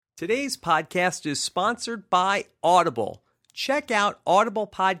Today's podcast is sponsored by Audible. Check out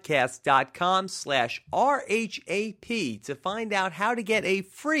audiblepodcast.com/RHAP to find out how to get a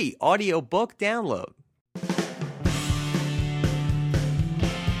free audiobook download.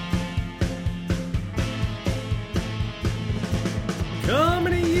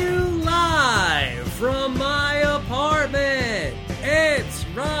 Coming to you live from my apartment, it's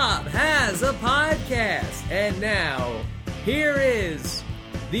Rob Has a Podcast. And now, here is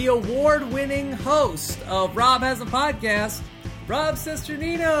the award-winning host of Rob Has a Podcast, Rob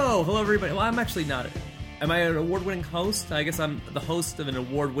Sesternino. Hello, everybody. Well, I'm actually not. Am I an award-winning host? I guess I'm the host of an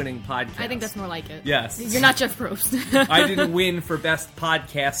award-winning podcast. I think that's more like it. Yes. You're not Jeff Probst. I didn't win for Best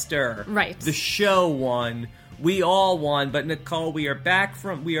Podcaster. Right. The show won. We all won. But Nicole, we are back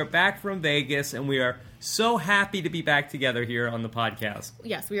from Vegas, and we are so happy to be back together here on the podcast.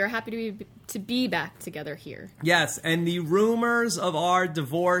 Yes, we are happy to be back together here. Yes, and the rumors of our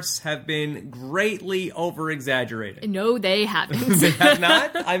divorce have been greatly over-exaggerated. No, they haven't. They have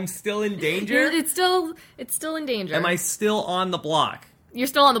not? I'm still in danger? It's still in danger. Am I still on the block? You're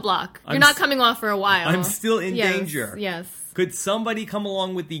still on the block. You're not coming off for a while. I'm still in danger. Yes. Could somebody come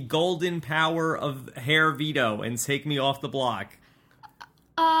along with the golden power of hair veto and take me off the block?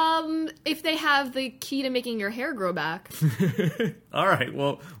 If they have the key to making your hair grow back. All right,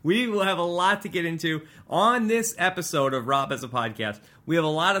 well, we will have a lot to get into on this episode of Rob Has a Podcast. We have a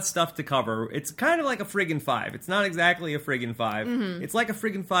lot of stuff to cover. It's kind of like a friggin' 5. It's not exactly a friggin' 5. Mm-hmm. It's like a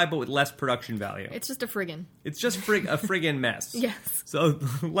friggin' 5, but with less production value. It's just a friggin'. It's just a friggin' mess. Yes. So,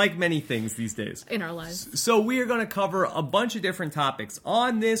 like many things these days. In our lives. So we are going to cover a bunch of different topics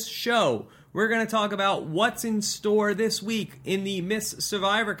on this show. We're going to talk about what's in store this week in the Miss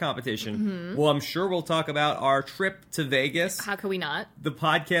Survivor competition. Mm-hmm. Well, I'm sure we'll talk about our trip to Vegas. How could we not? The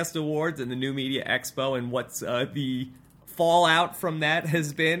Podcast Awards and the New Media Expo and what's the fallout from that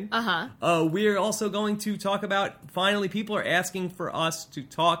has been. We're also going to talk about, finally, people are asking for us to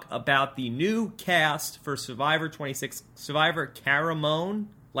talk about the new cast for Survivor 26, Survivor Caramone.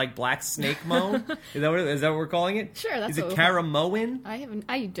 Like Black Snake Moan? Is that what we're calling it? Sure, that's Is it Caramoan?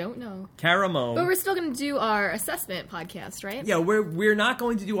 I don't know. Caramone. But we're still going to do our assessment podcast, right? Yeah, we're not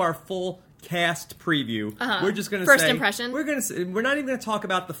going to do our full cast preview. We're just going to First impression. We're not even going to talk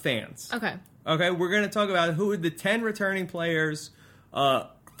about the fans. Okay, we're going to talk about who are the 10 returning players,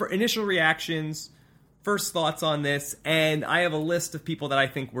 for initial reactions, first thoughts on this, and I have a list of people that I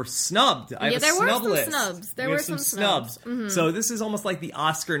think were snubbed. I have a snub list. There were some snubs. Mm-hmm. So this is almost like the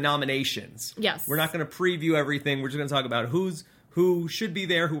Oscar nominations. Yes. We're not going to preview everything. We're just going to talk about who should be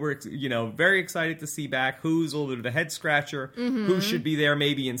there, who we're very excited to see back, who's a little bit of a head scratcher, who should be there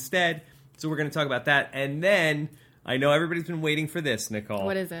maybe instead. So we're going to talk about that, and then I know everybody's been waiting for this, Nicole.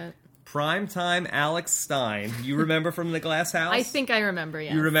 What is it? Primetime Alex Stein. You remember from the Glass House? I think I remember,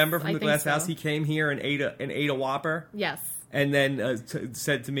 yes. You remember from the Glass House? He came here and ate a Whopper? Yes. And then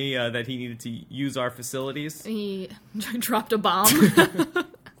said to me that he needed to use our facilities. He dropped a bomb.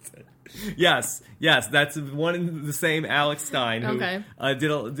 Yes, that's one and the same Alex Stein who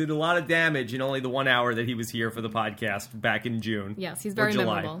did a lot of damage in only the 1 hour that he was here for the podcast back in June. Yes, he's very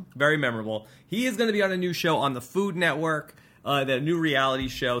memorable. Very memorable. He is going to be on a new show on the Food Network. That new reality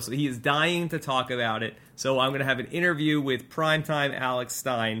show, so he is dying to talk about it. So I'm going to have an interview with Primetime Alex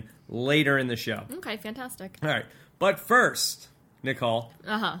Stein later in the show. Okay, fantastic. All right, but first, Nicole.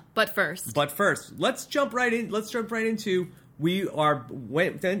 But first, let's jump right into. We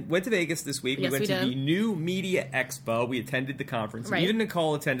went to Vegas this week. Yes, we went to did. the New Media Expo. We attended the conference. Right. Even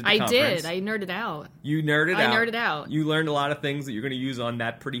Nicole attended the conference. I did. I nerded out. You nerded out. I nerded out. You learned a lot of things that you're going to use on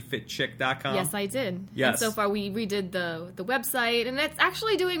thatprettyfitchick.com. Yes, I did. Yes. And so far, we redid the website, and it's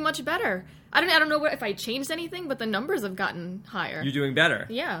actually doing much better. I don't know if I changed anything, but the numbers have gotten higher. You're doing better.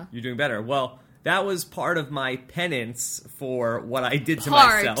 Yeah. You're doing better. Well, that was part of my penance for what I did to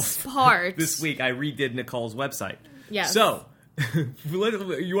myself. This week, I redid Nicole's website. Yes. So, you want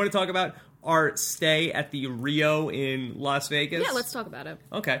to talk about our stay at the Rio in Las Vegas? Yeah, let's talk about it.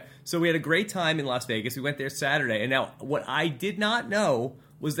 Okay. So we had a great time in Las Vegas. We went there Saturday. And now, what I did not know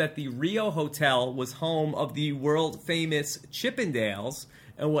was that the Rio Hotel was home of the world-famous Chippendales.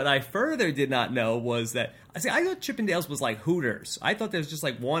 And what I further did not know was that, I thought Chippendales was like Hooters. I thought there was just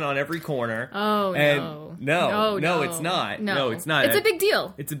like one on every corner. Oh, and no, it's not. No, it's not. It's a big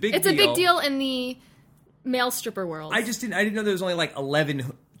deal. It's a big deal. It's a big deal in the male stripper world. I didn't know there was only like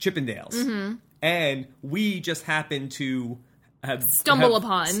 11 Chippendales. Mm-hmm. And we just happened to stumble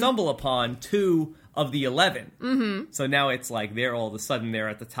upon 2 of the 11. Mm-hmm. So now it's like they're all of a sudden they're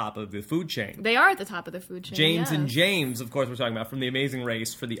at the top of the food chain. They are at the top of the food chain. James and James, of course, we're talking about from The Amazing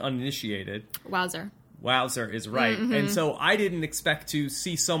Race for the uninitiated. Wowzer. Wowzer is right. And so I didn't expect to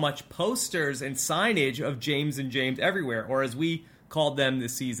see so much posters and signage of James and James everywhere, or as we called them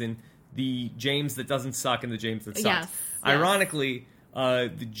this season, the James that doesn't suck and the James that sucks. Yes. Ironically,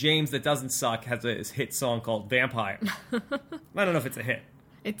 the James that doesn't suck has a hit song called Vampire. I don't know if it's a hit.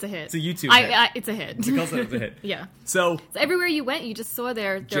 It's a hit. It's a YouTube hit. It's a hit. Because it's a hit. Yeah. So everywhere you went, you just saw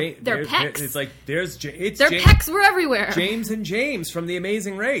their pecs. It's like their pecs were everywhere. James and James from The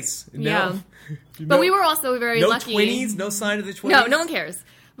Amazing Race. Yeah. But we were also very lucky. No twinnies? No sign of the twinnies? No one cares.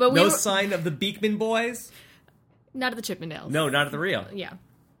 But no sign of the Beekman boys? Not at the Chippendales. No, not at the Rio. Yeah.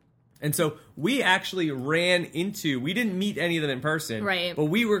 And so we actually we didn't meet any of them in person. Right. But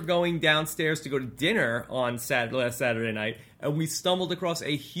we were going downstairs to go to dinner on last Saturday night, and we stumbled across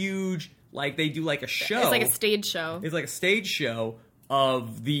a huge, they do a show. It's like a stage show. It's like a stage show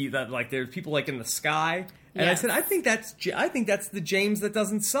of there's people in the sky. And yes. I said, I think that's the James that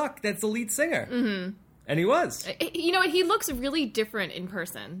doesn't suck. That's the lead singer. Mm-hmm. And he was. You know, he looks really different in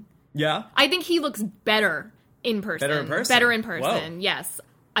person. Yeah? I think he looks better in person. Better in person, Whoa. Yes.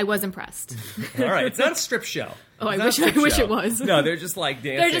 I was impressed. All right. It's not a strip show. Oh, I wish it was. No, they're just dancing.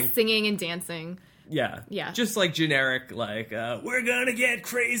 They're just singing and dancing. Yeah. Yeah. Just generic, we're gonna get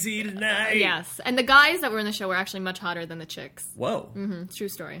crazy tonight. Yes. And the guys that were in the show were actually much hotter than the chicks. Whoa. Mm-hmm. True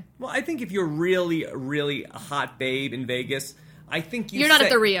story. Well, I think if you're really, really a hot babe in Vegas, I think you're not at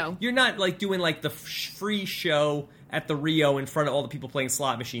the Rio. You're not doing the free show at the Rio in front of all the people playing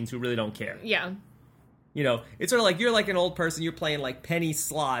slot machines who really don't care. Yeah. You know, it's sort of you're an old person, you're playing penny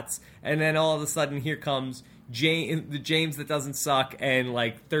slots, and then all of a sudden here comes the James that doesn't suck, and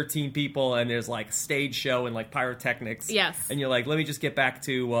 13 people, and there's a stage show and pyrotechnics. Yes. And you're let me just get back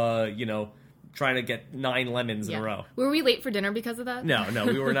to, trying to get 9 lemons in a row. Were we late for dinner because of that? No,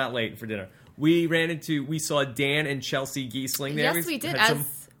 we were not late for dinner. We saw Dan and Chelsea Giesling there. Yes, we did. Had some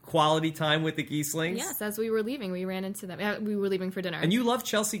quality time with the Gieslings. Yes, as we were leaving, we ran into them. We were leaving for dinner. And you love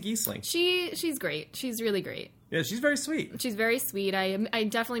Chelsea Giesling. She's great. She's really great. Yeah, she's very sweet. She's very sweet. I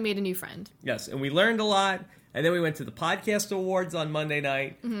definitely made a new friend. Yes, and we learned a lot. And then we went to the podcast awards on Monday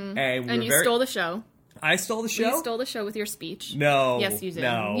night. Mm-hmm. And you stole the show. I stole the show? You stole the show with your speech. No. Yes, you did.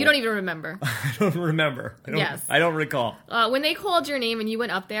 No. You don't even remember. I don't remember. I don't recall. When they called your name and you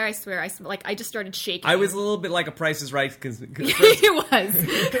went up there, I swear, I just started shaking. I was a little bit like a Price is Right. It was.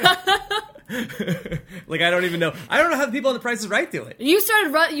 I don't even know. I don't know how the people on the Price is Right do it. You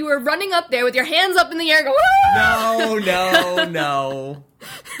were running up there with your hands up in the air, going, No.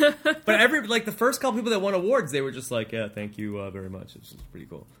 But the first couple people that won awards, they were just yeah, thank you very much. This is pretty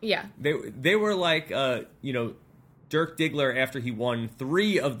cool. Yeah. They were Dirk Diggler after he won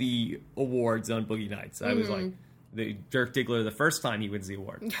 3 of the awards on Boogie Nights. I was Dirk Diggler the first time he wins the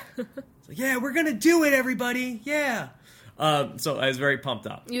award. Yeah, we're gonna do it, everybody. Yeah. So I was very pumped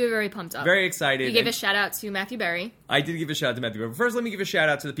up. You were very pumped up. Very excited. You gave a shout out to Matthew Berry. I did give a shout out to Matthew Berry. But first, let me give a shout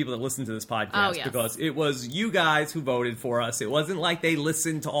out to the people that listen to this podcast. Oh, yes. Because it was you guys who voted for us. It wasn't like they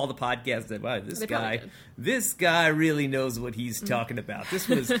listened to all the podcasts that, wow, this guy really knows what he's talking about. This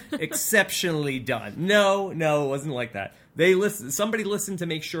was exceptionally done. No, it wasn't like that. Somebody listened to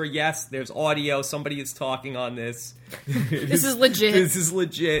make sure, yes, there's audio. Somebody is talking on this. This is legit. This is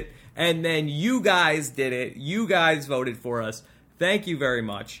legit. And then you guys did it. You guys voted for us. Thank you very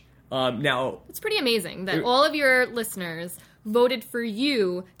much. Now, it's pretty amazing that all of your listeners voted for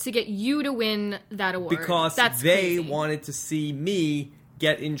you to get you to win that award. Because they wanted to see me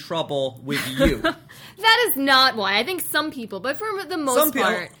get in trouble with you. That is not why. I think some people, but for the most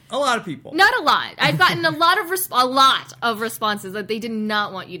part, a lot of people. Not a lot. I've gotten a lot of responses that they did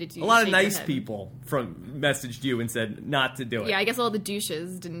not want you to do. A lot of nice people messaged you and said not to do it. Yeah, I guess all the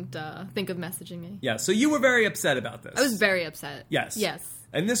douches didn't think of messaging me. Yeah, so you were very upset about this. I was very upset. Yes.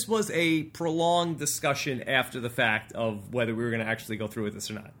 And this was a prolonged discussion after the fact of whether we were going to actually go through with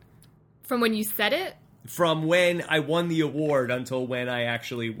this or not. From when you said it? From when I won the award until when I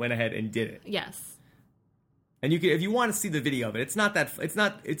actually went ahead and did it. Yes. And if you want to see the video of it,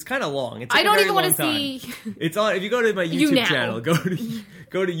 it's kind of long. I don't even want to see. It's on. If you go to my YouTube channel, go to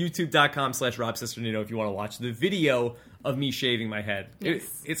youtube.com/RobCisternino if you want to watch the video of me shaving my head. Yes.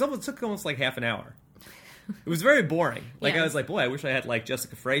 It took almost half an hour. It was very boring. Yes. I was boy, I wish I had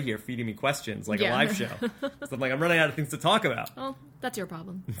Jessica Frey here feeding me questions a live show. So I'm running out of things to talk about. Oh, that's your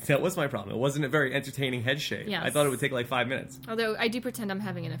problem. That was my problem. It wasn't a very entertaining head shave. Yes. I thought it would take 5 minutes. Although I do pretend I'm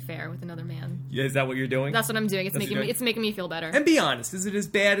having an affair with another man. Yeah, is that what you're doing? That's what I'm doing. It's making me feel better. And be honest, is it as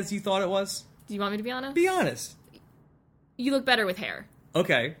bad as you thought it was? Do you want me to be honest? Be honest. You look better with hair.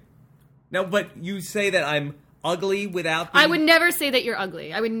 Okay. Now, but you say that I'm ugly without I would never say that you're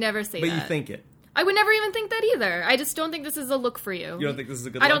ugly. I would never say that. But you think it. I would never even think that either. I just don't think this is a look for you. You don't think this is a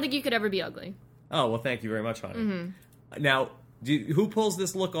good look? I don't think you could ever be ugly. Oh, well, thank you very much, honey. Now, who pulls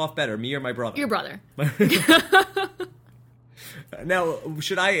this look off better, me or my brother? Your brother. Now,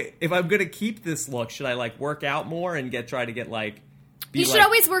 if I'm going to keep this look, should I, like, work out more and try to get, like... You should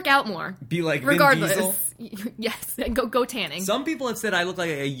always work out more. Be like regardless. Vin Diesel? Yes, and go tanning. Some people have said I look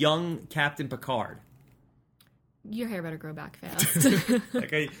like a young Captain Picard. Your hair better grow back fast.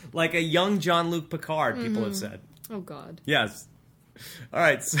 like a young Jean-Luc Picard, people have said. Oh, God. Yes. All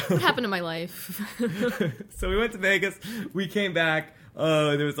right, so... What happened to my life? So we went to Vegas. We came back.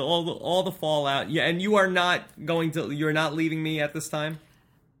 There was all the fallout. Yeah, and you're not leaving me at this time?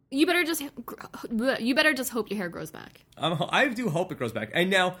 You better just hope your hair grows back. I do hope it grows back. And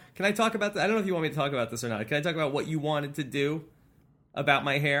now, can I talk about I don't know if you want me to talk about this or not. Can I talk about what you wanted to do about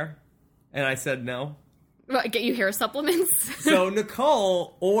my hair? And I said no. What, get you hair supplements? So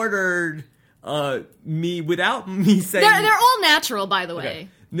Nicole ordered me without me saying... They're all natural, by the way. Okay.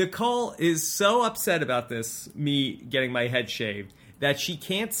 Nicole is so upset about me getting my head shaved that she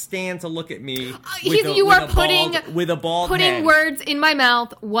can't stand to look at me with a bald putting head. Words in my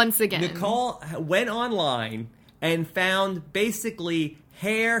mouth once again. Nicole went online and found basically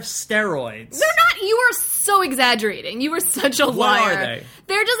hair steroids. They're not. You are so exaggerating. You are such a liar. What are they?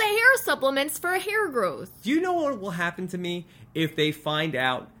 They're just hair supplements for hair growth. Do you know what will happen to me if they find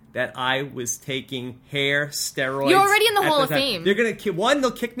out that I was taking hair steroids? You're already in the Hall of Fame. They're gonna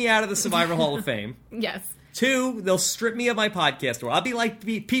they'll kick me out of the Survivor Hall of Fame. Yes. 2, they'll strip me of my podcast role. I'll be like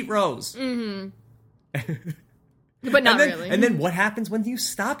Pete Rose. Mm-hmm. But not really. And then what happens when you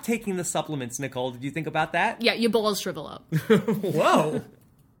stop taking the supplements, Nicole? Did you think about that? Yeah, your balls shrivel up. Whoa.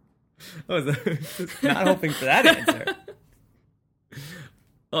 I was not hoping for that answer.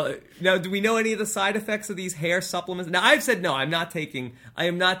 Now, do we know any of the side effects of these hair supplements? Now, I've said no. I am not taking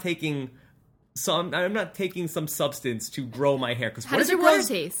some substance to grow my hair. How does your water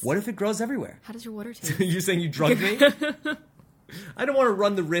taste? What if it grows everywhere? How does your water taste? You're saying you drugged me? I don't want to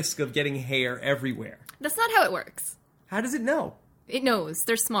run the risk of getting hair everywhere. That's not how it works. How does it know? It knows.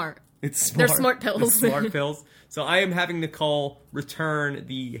 They're smart. It's smart. They're smart pills. They're smart pills. So I am having Nicole return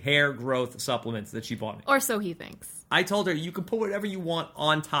the hair growth supplements that she bought me. Or so he thinks. I told her, you can put whatever you want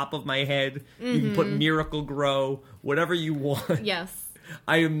on top of my head. Mm-hmm. You can put Miracle Grow, whatever you want. Yes.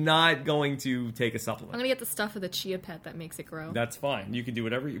 I am not going to take a supplement. I'm going to get the stuff of the Chia Pet that makes it grow. That's fine. You can do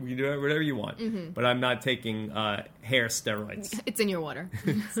whatever you want. Mm-hmm. But I'm not taking hair steroids. It's in your water.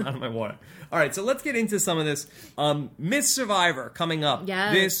 It's not in my water. All right, so let's get into some of this. Miss Survivor coming up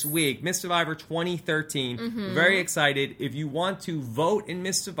this week. Miss Survivor 2013. Mm-hmm. Very excited. If you want to vote in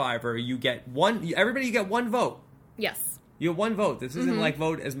Miss Survivor, you get one vote. Yes. You have one vote. This isn't like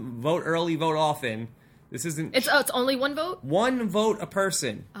vote early, vote often. This isn't... It's only one vote? One vote a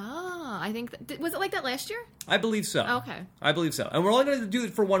person. I think... was it like that last year? I believe so. Okay. I believe so. And we're only going to do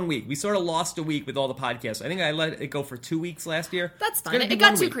it for 1 week. We sort of lost a week with all the podcasts. I think I let it go for 2 weeks last year. That's fine. It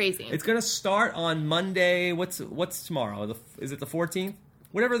got too crazy. It's going to start on Monday. What's tomorrow? Is it the 14th?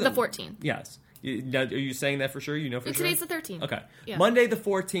 Whatever the 14th. Yes. Are you saying that for sure? You know for sure? Today's the 13th. Okay. Yeah. Monday the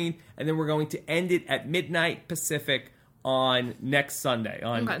 14th, and then we're going to end it at midnight Pacific on next Sunday.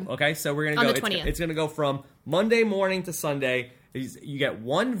 Okay, so we're gonna go. The 20th. It's gonna go from Monday morning to Sunday. You get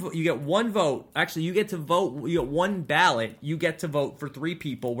one vote. Actually, you get to vote. You get one ballot. You get to vote for 3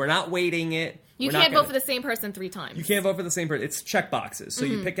 people. We're not waiting it. You can't vote for the same person 3 times. You can't vote for the same person. It's check boxes. So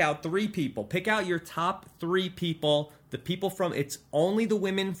you pick out 3 people. Pick out your top 3 people. The people from... It's only the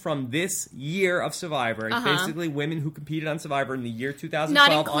women from this year of Survivor. It's basically women who competed on Survivor in the year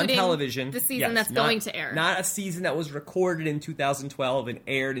 2012 on television. The season that's going to air. Not a season that was recorded in 2012 and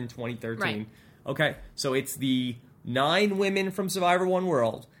aired in 2013. Right. Okay, so it's the 9 women from Survivor One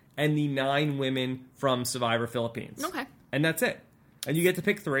World and the 9 women from Survivor Philippines. Okay. And that's it. And you get to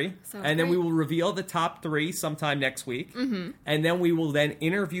pick 3. And then we will reveal the top 3 sometime next week. Mm-hmm. And then we will then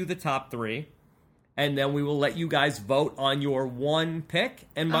interview the top 3. And then we will let you guys vote on your one pick.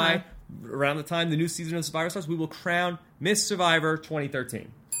 And by around the time the new season of Survivor starts, we will crown Miss Survivor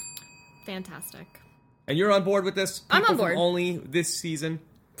 2013. Fantastic. And you're on board with this? I'm on board. Only this season?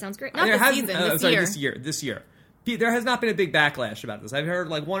 Sounds great. Not this season, this year. There has not been a big backlash about this. I've heard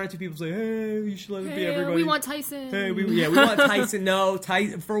 1 or 2 people say, hey, you should let it be everybody. We want Tyson. Hey, we want Tyson. No,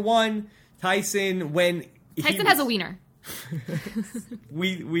 for one, Tyson, when... Tyson has a wiener.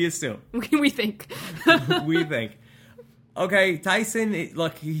 we assume. We think. We think. Okay, Tyson,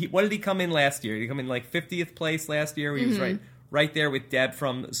 look, what did he come in last year? He come in 50th place last year. He was right there with Deb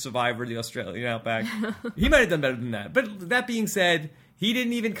from Survivor, the Australian Outback. He might have done better than that. But that being said, he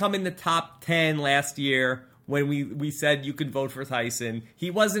didn't even come in the top 10 last year when we said you could vote for Tyson.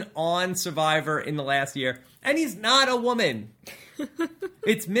 He wasn't on Survivor in the last year, and he's not a woman.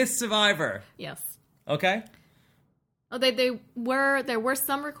 It's Miss Survivor. Yes. Okay? Oh, there were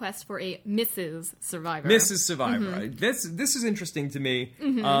some requests for a Mrs. Survivor. Mrs. Survivor. This is interesting to me.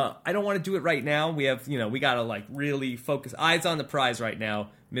 I don't want to do it right now. We have, we got to like really focus, eyes on the prize right now,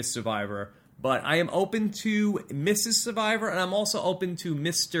 Miss Survivor. But I am open to Mrs. Survivor, and I'm also open to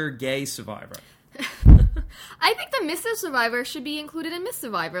Mr. Gay Survivor. I think the Mrs. Survivor should be included in Miss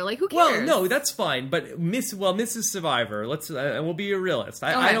Survivor. Like, who cares? Well, no, that's fine. But Mrs. Survivor, let's, and we'll be a realist.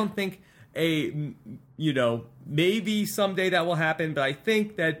 I don't think maybe someday that will happen, but I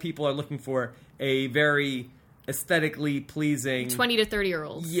think that people are looking for a very aesthetically pleasing 20 to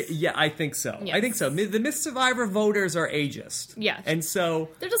 30-year-olds. Yeah, I think so. Yes. I think so. The Miss Survivor voters are ageist. Yeah. And so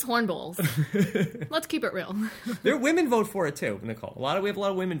they're just hornbowls. Let's keep it real. There women vote for it too, Nicole. We have a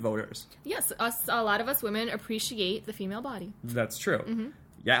lot of women voters. Yes, a lot of us women appreciate the female body. That's true.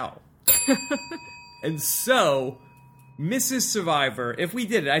 Yeah. And so Mrs. Survivor, if we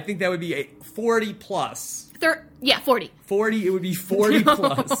did it, I think that would be a 40 plus. 40. 40, it would be 40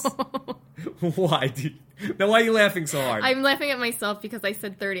 plus. Why? Now, why are you laughing so hard? I'm laughing at myself because I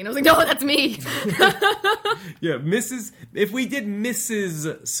said 30, and I was like, no, that's me. Yeah, if we did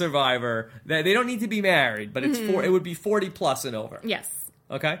Mrs. Survivor, they don't need to be married, but it would be 40 plus and over. Yes.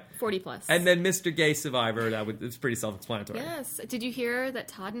 Okay? 40 plus. And then Mr. Gay Survivor, it's pretty self-explanatory. Yes. Did you hear that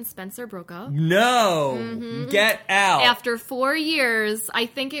Todd and Spencer broke up? No! Get out! After 4 years, I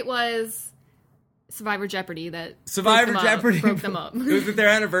think it was Survivor Jeopardy that broke them up. Was it their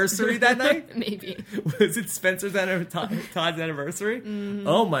anniversary that night? Maybe. Was it Spencer's Todd's anniversary?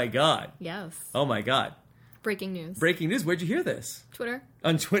 Oh my God. Yes. Oh my God. Breaking news. Breaking news. Where'd you hear this? Twitter.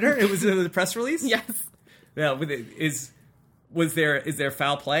 On Twitter? It was a press release? Yes. Yeah. Is there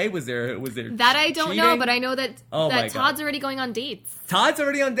foul play? Was there that I don't cheating? know, but I know that Todd's God. already going on dates. Todd's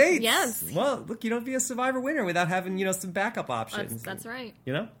already on dates. Yes. Well, look, you don't be a Survivor winner without having some backup options. That's right.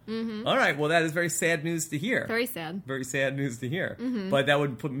 All right. Well, that is very sad news to hear. Very sad. Very sad news to hear. But that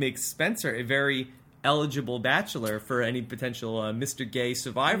would make Spencer a very eligible bachelor for any potential Mr. Gay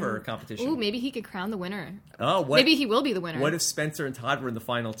Survivor competition. Ooh, maybe he could crown the winner. Oh, maybe he will be the winner. What if Spencer and Todd were in the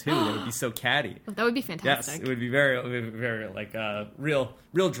final two? That would be so catty. That would be fantastic. Yes, it would be very like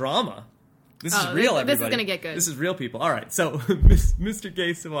real drama. This is real, everybody. This is going to get good. This is real, people. All right, so Mr.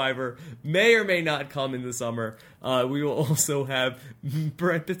 Gay Survivor may or may not come in the summer. We will also have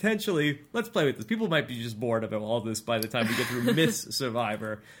potentially, let's play with this. People might be just bored of all this by the time we get through Miss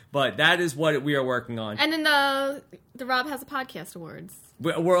Survivor. But that is what we are working on. And then the Rob Has a Podcast Awards.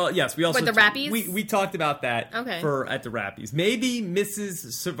 We also the Rappies? We talked about that at the Rappies. Maybe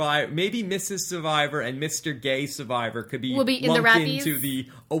Mrs. Survivor and Mr. Gay Survivor could be in the lumped Rappies? into the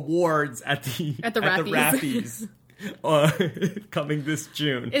awards at the Rappies coming this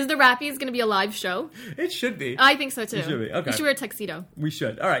June. Is the Rappies going to be a live show? It should be. I think so too. It should be. Okay. We should wear a tuxedo. We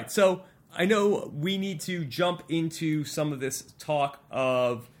should. All right. So I know we need to jump into some of this talk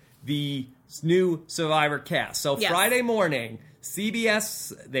of the new Survivor cast. So Friday morning,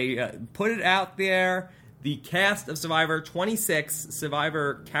 CBS, they put it out there. The cast of Survivor 26,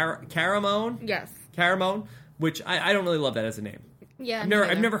 Survivor Caramone. Yes. Caramone, which I don't really love that as a name. Yeah.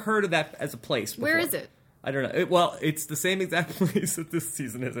 I've never heard of that as a place before. Where is it? I don't know. It's the same exact place that this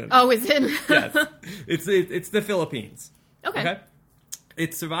season is in. Oh, is it? Yes. It's the Philippines. Okay.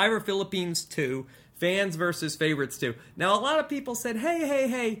 It's Survivor Philippines 2, Fans versus Favorites 2. Now, a lot of people said,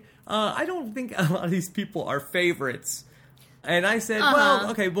 hey, I don't think a lot of these people are favorites. And I said,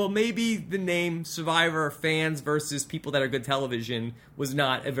 well, maybe the name Survivor Fans versus People That Are Good Television was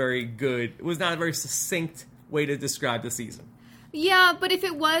not a very succinct way to describe the season. Yeah, but if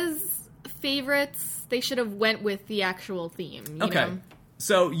it was favorites, they should have went with the actual theme. You know?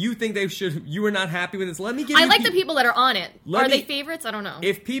 So you think they should? You were not happy with this? Let me give. I like the people that are on it. Are they favorites? I don't know.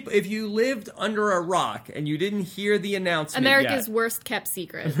 If you lived under a rock and you didn't hear the announcement, America's worst kept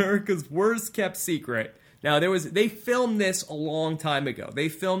secret. America's worst kept secret. Now they filmed this a long time ago. They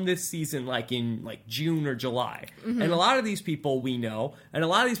filmed this season in June or July. Mm-hmm. And a lot of these people we know, and a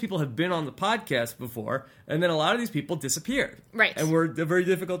lot of these people have been on the podcast before, and then a lot of these people disappeared. Right. And were very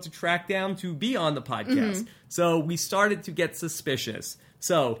difficult to track down to be on the podcast. Mm-hmm. So we started to get suspicious.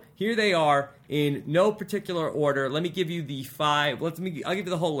 So here they are in no particular order. Let me give you the 5. I'll give you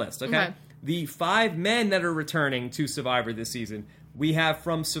the whole list, okay? The 5 men that are returning to Survivor this season. We have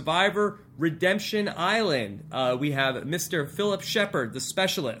from Survivor Redemption Island, we have Mr. Philip Shepard, the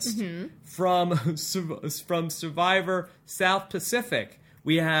specialist. Mm-hmm. From Survivor South Pacific,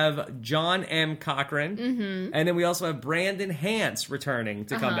 We have John M. Cochran. And then we also have Brandon Hance returning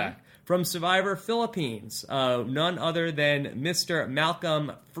to come back. From Survivor Philippines, none other than Mr.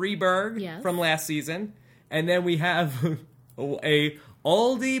 Malcolm Freeberg from last season. And then we have a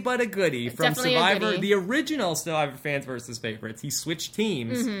oldie but a goodie from Definitely Survivor, the original Survivor Fans versus Favorites. He switched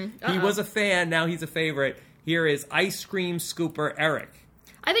teams. He was a fan, now he's a favorite. Here is Ice Cream Scooper Eric.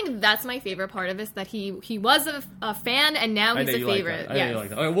 I think that's my favorite part of this, that he was a fan and now he's a favorite. I know you like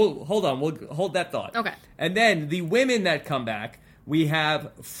that. All right, well, hold on. We'll hold that thought. Okay. And then the women that come back, we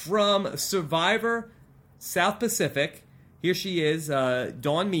have from Survivor South Pacific. Here she is,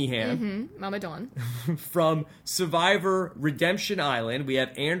 Dawn Meehan. Mama Dawn. From Survivor Redemption Island, we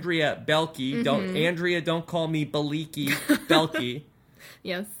have Andrea Belke. Don't call me Beliki. Belke.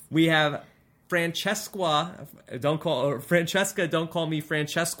 Yes. We have Francesca. Don't call me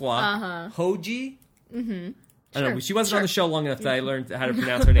Francesca. Hoji. I don't know. She wasn't on the show long enough that I learned how to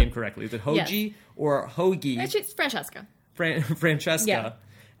pronounce her name correctly. Is it Hoji or Hoagie? It's Francesca. Francesca. Yeah.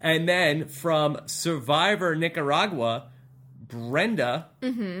 And then from Survivor Nicaragua, Brenda.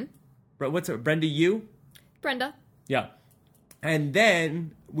 What's it? Brenda Yu? Brenda. Yeah. And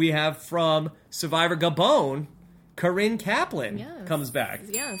then we have from Survivor Gabon, Corinne Kaplan comes back.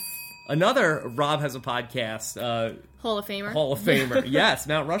 Yes. Another Rob Has a Podcast. Hall of Famer. Hall of Famer. Yes,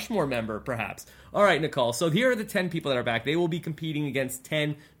 Mount Rushmore member, perhaps. All right, Nicole. So here are the 10 people that are back. They will be competing against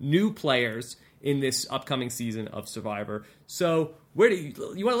 10 new players in this upcoming season of Survivor. So where do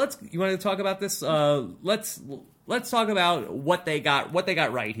you want to talk about this? Let's talk about what they got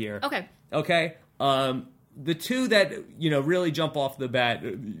right here. Okay. The two that really jump off the bat,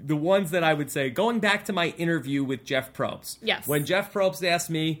 the ones that I would say, going back to my interview with Jeff Probst. Yes. When Jeff Probst asked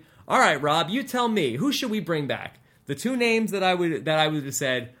me, "All right, Rob, you tell me, who should we bring back?" The two names that I would have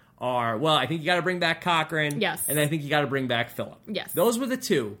said are, well, I think you got to bring back Cochran. Yes. And I think you got to bring back Phillip. Yes. Those were the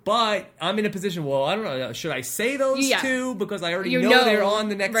two. But I'm in a position, well, I don't know, should I say those two? Because I already know they're on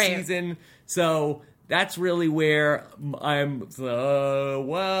the next season. So that's really where I'm, I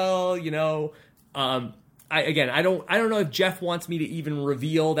don't know if Jeff wants me to even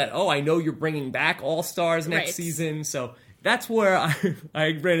reveal that, I know you're bringing back All-Stars next season. So that's where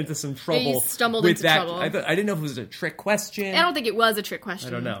I ran into some trouble. You stumbled with into that. trouble. I didn't know if it was a trick question. I don't think it was a trick question.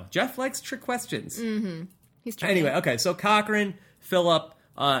 I don't know. Jeff likes trick questions. He's tricky. Anyway, okay, so Cochran, Phillip,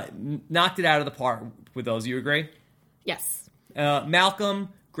 knocked it out of the park with those. You agree? Yes. Malcolm,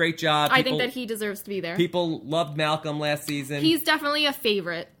 great job. I think that he deserves to be there. People loved Malcolm last season. He's definitely a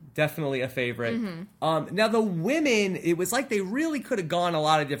favorite. Definitely a favorite. Now, the women, it was like they really could have gone a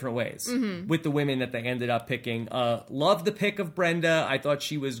lot of different ways with the women that they ended up picking. Loved the pick of Brenda. I thought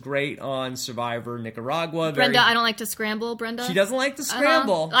she was great on Survivor Nicaragua. Brenda, I don't like to scramble, Brenda. She doesn't like to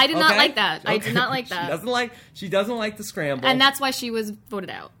scramble. I did not like that. Okay. I did not like that. She doesn't like to scramble. And that's why she was voted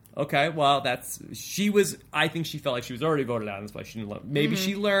out. Okay, well, I think she felt like she was already voted out, and that's why she didn't maybe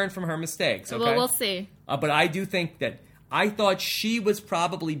she learned from her mistakes, okay? Well, we'll see. But I do think that I thought she was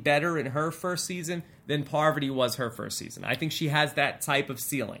probably better in her first season than Parvati was her first season. I think she has that type of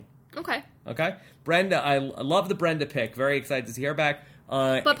ceiling. Okay. Brenda, I love the Brenda pick. Very excited to see her back.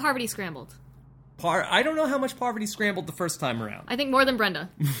 But Parvati scrambled. I don't know how much Parvati scrambled the first time around. I think more than Brenda.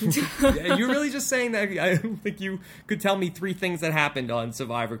 You're really just saying that? I don't think you could tell me 3 things that happened on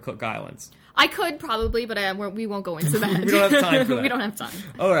Survivor Cook Islands. I could probably, but we won't go into that. We don't have time for that. We don't have time.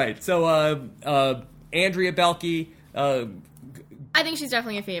 All right, so Andrea Belke. I think she's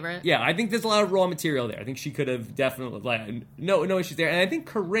definitely a favorite. Yeah, I think there's a lot of raw material there. I think she could have definitely no issues there. And I think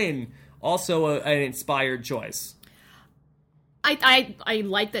Corinne also an inspired choice. I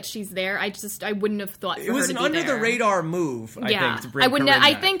like that she's there. I wouldn't have thought for it was her to an be under the radar move. I think to bring Corinne back.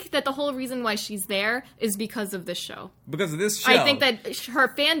 I think that the whole reason why she's there is because of this show. Because of this show, I think that her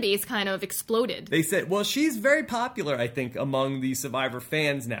fan base kind of exploded. They said, well, she's very popular, I think, among the Survivor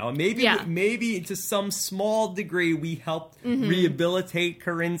fans now. And maybe to some small degree we helped rehabilitate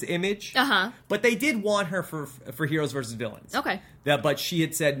Corinne's image. But they did want her for Heroes versus Villains. Okay. But she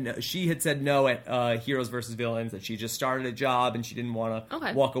had said no at Heroes versus Villains, that she just started a job and she didn't want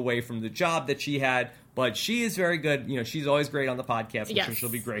to walk away from the job that she had. But she is very good. She's always great on the podcast. I'm sure she'll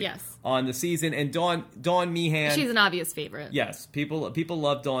be great on the season. And Dawn Meehan. She's an obvious favorite. Yes, people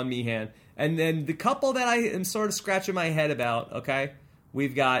love Dawn Meehan. And then the couple that I am sort of scratching my head about, okay,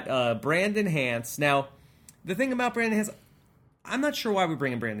 we've got Brandon Hance. Now, the thing about Brandon Hance, I'm not sure why we're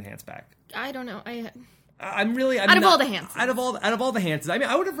bringing Brandon Hance back. I don't know. I'm out of all the Hances. Out of all the Hances. I mean,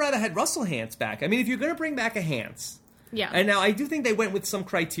 I would have rather had Russell Hance back. I mean, if you're going to bring back a Hance, Yeah. And now I do think they went with some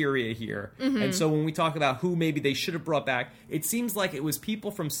criteria here. Mm-hmm. And so when we talk about who maybe they should have brought back, it seems like it was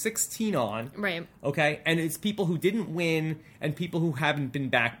people from 16 on. Right. Okay? And it's people who didn't win and people who haven't been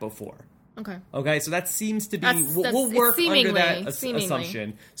back before. Okay, so that seems to be... We'll work under that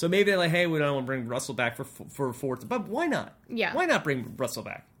assumption. So maybe they're like, hey, we don't want to bring Russell back for fourth. But why not? Yeah. Why not bring Russell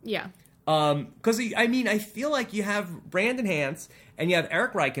back? Yeah. Because, I feel like you have Brandon Hance and you have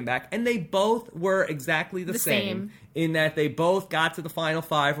Eric Reichenbach, and they both were exactly the same in that they both got to the Final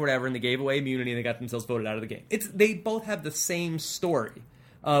Five or whatever, and they gave away immunity, and they got themselves voted out of the game. They both have the same story,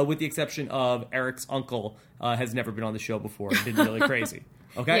 with the exception of Eric's uncle has never been on the show before and been really crazy.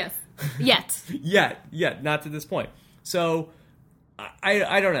 Okay? Yes. Yet. Not to this point. So,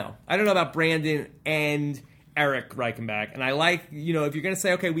 I don't know. I don't know about Brandon and Eric Reichenbach. And I like, if you're going to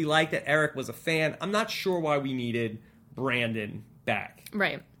say, okay, we like that Eric was a fan, I'm not sure why we needed Brandon back.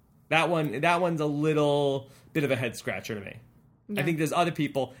 Right. That one's a little bit of a head scratcher to me. Yeah. I think there's other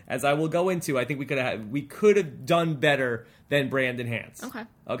people, as I will go into, I think we could have done better than Brandon Hance.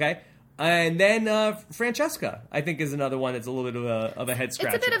 Okay? And then Francesca, I think, is another one that's a little bit of a head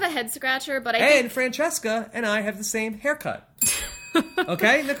scratcher. It's a bit of a head scratcher, but I think... Francesca and I have the same haircut.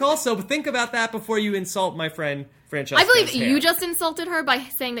 Okay, Nicole? So think about that before you insult my friend Francesca. I believe you just insulted her by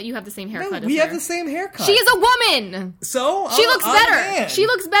saying that you have the same haircut as her. We have the same haircut. She is a woman! So? She looks better. Man. She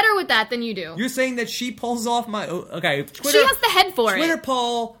looks better with that than you do. You're saying that she pulls off my... Okay, Twitter... She has the head for Twitter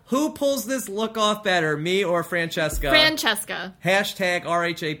poll, who pulls this look off better, me or Francesca? Francesca. Hashtag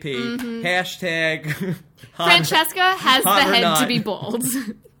RHAP. Mm-hmm. Hashtag... Francesca has the head to be bald.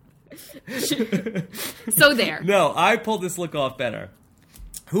 So there. No, I pulled this look off better.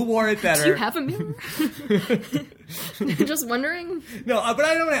 Who wore it better? Do you have a mirror? Just wondering. No, but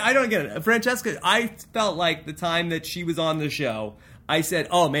I don't get it. Francesca, I felt like the time that she was on the show, I said,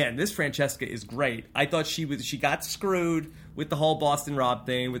 "Oh man, this Francesca is great." I thought she got screwed with the whole Boston Rob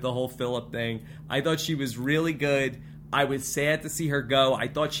thing, with the whole Phillip thing. I thought she was really good. I was sad to see her go. I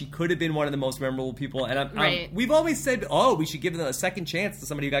thought she could have been one of the most memorable people. And we've always said, we should give them a second chance to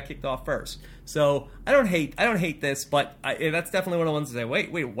somebody who got kicked off first. So I don't hate this, but that's definitely one of the ones to say,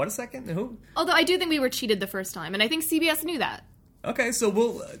 wait, what a second? Who? Although I do think we were cheated the first time, and I think CBS knew that. Okay,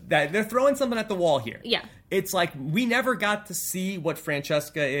 so they're throwing something at the wall here. Yeah. It's like we never got to see what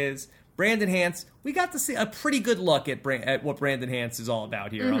Francesca is. Brandon Hance, we got to see a pretty good look at what Brandon Hance is all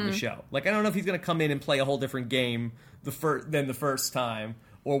about here on the show. Like, I don't know if he's going to come in and play a whole different game than the first time,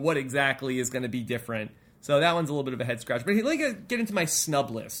 or what exactly is going to be different. So that one's a little bit of a head scratch. But let me get into my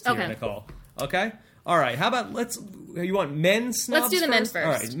snub list here, Nicole. Okay? All right, how about you want men's snubs? Let's do the men first.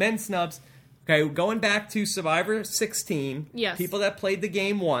 All right, men's snubs. Okay, going back to Survivor 16. Yes. People that played the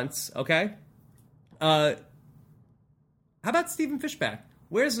game once, okay? How about Stephen Fishback?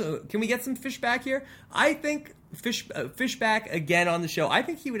 Can we get some Fishback here? I think Fishback again on the show. I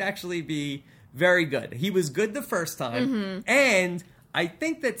think he would actually be very good. He was good the first time, and I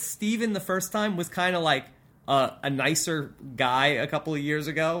think that Steven the first time was kind of like a nicer guy a couple of years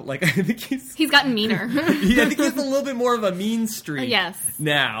ago. Like, I think he's gotten meaner. I think he's a little bit more of a mean streak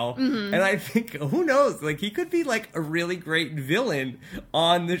now. Mm-hmm. And I think, who knows, like, he could be like a really great villain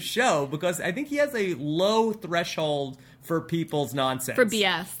on the show, because I think he has a low threshold for people's nonsense. For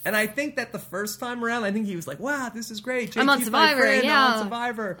BS. And I think that the first time around, I think he was like, wow, this is great. I'm on Survivor, I'm on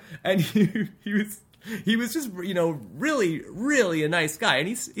Survivor. And he was just, really, really a nice guy. And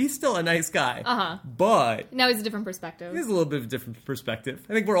he's still a nice guy. Uh-huh. But now he's a different perspective. He's a little bit of a different perspective.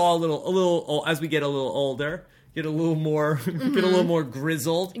 I think we're all a little as we get a little older, get a little more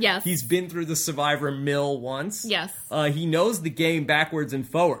grizzled. Yes. He's been through the Survivor mill once. Yes. He knows the game backwards and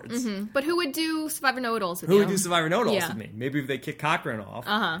forwards. Mm-hmm. But who would do Survivor Know-It-Alls with Who you? would do Survivor Know-It-Alls with me? Maybe if they kicked Cochran off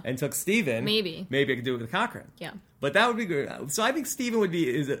and took Steven. Maybe I could do it with Cochran. Yeah. But that would be good. So I think Steven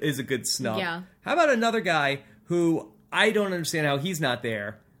is a good snub. Yeah. How about another guy who I don't understand how he's not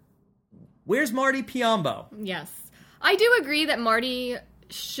there? Where's Marty Piombo? Yes. I do agree that Marty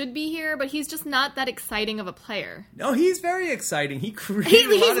should be here, but he's just not that exciting of a player. No, he's very exciting. He's more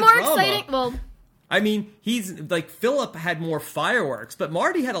exciting. Well, I mean, he's like Phillip had more fireworks, but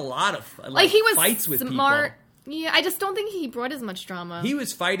Marty had a lot of he was fights with smart. people. Yeah, I just don't think he brought as much drama. He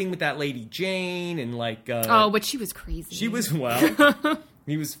was fighting with that lady Jane and but she was crazy. She was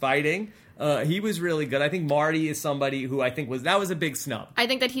he was fighting. He was really good. I think Marty is somebody who I think was a big snub. I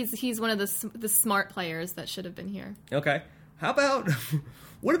think that he's one of the smart players that should have been here. Okay. How about,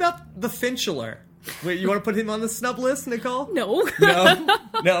 what about the Finchler? Wait, you want to put him on the snub list, Nicole? No.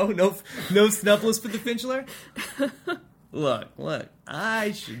 No snub list for the Finchler? Look,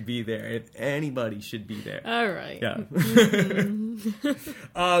 I should be there if anybody should be there. All right. Yeah.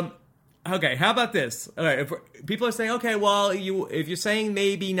 Okay, how about this? All right, if people are saying, okay, well, if you're saying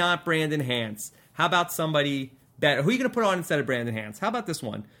maybe not Brandon Hance, how about somebody better? Who are you going to put on instead of Brandon Hance? How about this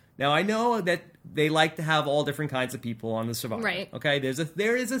one? Now, I know that they like to have all different kinds of people on the Survivor. Right. Okay,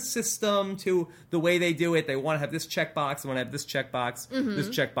 there is a system to the way they do it. They want to have this checkbox, they want to have this checkbox, this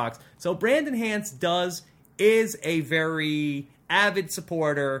checkbox. So Brandon Hance is a very avid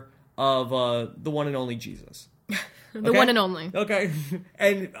supporter of the one and only Jesus. The one and only. Okay.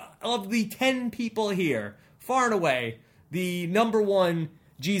 And of the 10 people here, far and away, the number one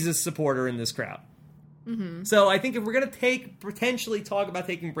Jesus supporter in this crowd. Mm-hmm. So I think if we're going to potentially talk about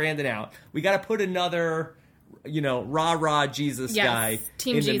taking Brandon out, we got to put another, rah-rah Jesus guy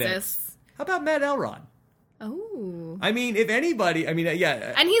Team in Jesus. the mix. How about Matt Elrod? Oh. I mean, if anybody,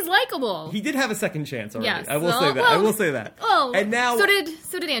 yeah. And he's likable. He did have a second chance already. Yes. I will say that. Oh, and now, so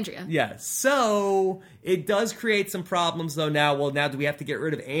did Andrea. Yeah. So it does create some problems, though. Now do we have to get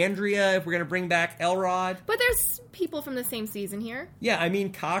rid of Andrea if we're going to bring back Elrod? But there's people from the same season here. Yeah, I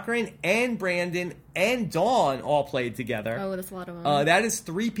mean, Cochran and Brandon and Dawn all played together. Oh, that's a lot of them. That is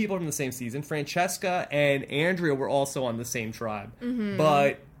 3 people from the same season. Francesca and Andrea were also on the same tribe. Mm-hmm.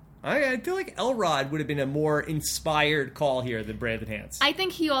 But I feel like Elrod would have been a more inspired call here than Brandon Hance. I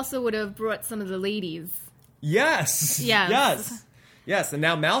think he also would have brought some of the ladies. Yes. And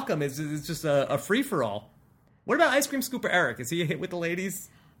now Malcolm is just a free-for-all. What about Ice Cream Scooper Eric? Is he a hit with the ladies?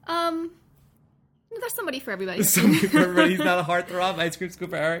 There's somebody for everybody. Somebody for everybody. He's not a heartthrob, Ice Cream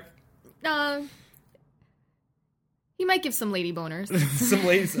Scooper Eric? He might give some lady boners. Some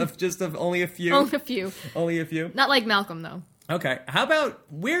ladies of only a few? Only a few. Not like Malcolm, though. Okay. How about,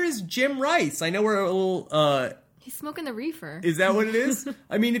 where is Jim Rice? I know we're a little... He's smoking the reefer. Is that what it is?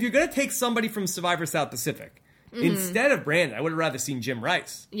 I mean, if you're going to take somebody from Survivor South Pacific, instead of Brandon, I would have rather seen Jim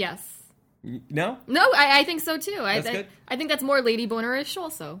Rice. Yes. No? No, I think so, too. That's good. I think that's more lady bonerish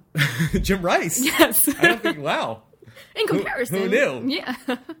also. Jim Rice? Yes. I don't think, wow. In comparison. Who knew? Yeah.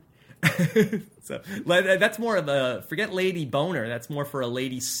 So that's more of a, forget lady boner, that's more for a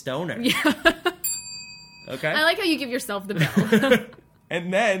lady stoner. Yeah. Okay? I like how you give yourself the bell.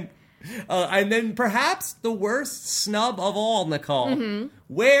 And then perhaps the worst snub of all, Nicole. Mm-hmm.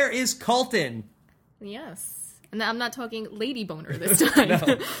 Where is Colton? Yes. And I'm not talking lady boner this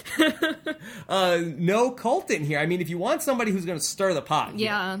time. No Colton here. I mean, if you want somebody who's going to stir the pot.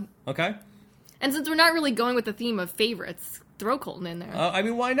 Yeah. Here, okay? And since we're not really going with the theme of favorites, throw Colton in there. I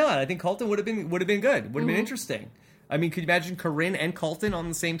mean, why not? I think Colton would have been good. Would have been interesting. I mean, could you imagine Corinne and Colton on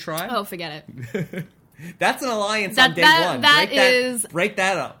the same tribe? Oh, forget it. That's an alliance on day one. Break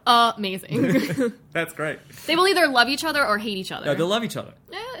that up. Amazing. That's great. They will either love each other or hate each other. No, they'll love each other.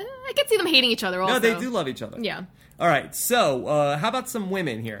 I could see them hating each other also. No, they do love each other. Yeah. All right, so how about some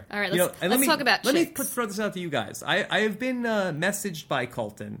women here? All right, let's talk about chicks. Let me throw this out to you guys. I have been messaged by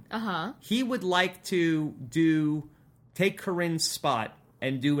Colton. Uh-huh. He would like to take Corinne's spot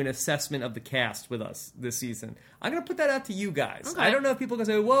and do an assessment of the cast with us this season. I'm going to put that out to you guys. Okay. I don't know if people are going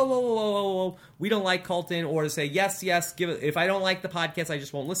to say, whoa, we don't like Colton, or to say, yes, give it. If I don't like the podcast, I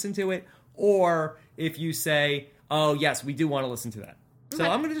just won't listen to it. Or if you say, oh, yes, we do want to listen to that. Okay. So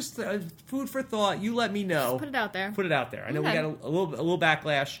I'm going to just, food for thought, you let me know. Just put it out there. I know we got a little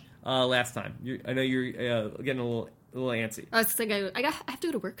backlash last time. I know you're getting a little antsy. I was like, I have to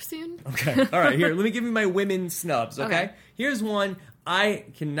go to work soon. Okay. All right, here, let me give you my women snubs, okay? Here's one. I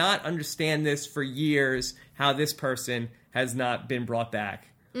cannot understand this for years, how this person has not been brought back.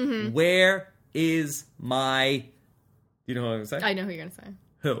 Mm-hmm. Where is my... You know what I'm going to say? I know who you're going to say.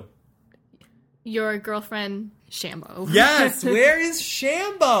 Who? Your girlfriend, Shambo. Yes, where is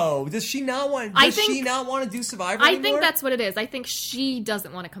Shambo? Does she not want to do Survivor anymore? I think that's what it is. I think she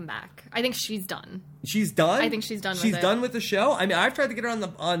doesn't want to come back. I think she's done. She's done? I think she's done with it. She's done with the show? I mean, I've tried to get her on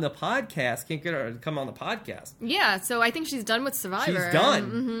the podcast. Can't get her to come on the podcast. Yeah, so I think she's done with Survivor. She's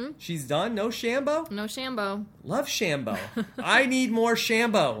done. Mm-hmm. She's done? No Shambo? No Shambo. Love Shambo. I need more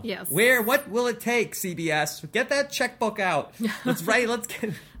Shambo. Yes. What will it take, CBS? Get that checkbook out. Let's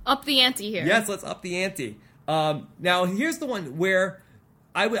get... Up the ante here. Yes, let's up the ante. Now, here's the one where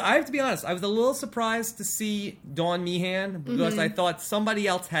I have to be honest. I was a little surprised to see Dawn Meehan because I thought somebody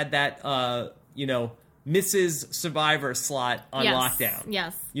else had that, Mrs. Survivor slot on lockdown.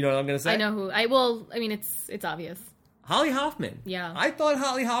 Yes. You know what I'm going to say? I know who. It's obvious. Holly Hoffman. Yeah. I thought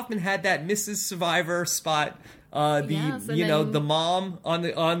Holly Hoffman had that Mrs. Survivor spot. The mom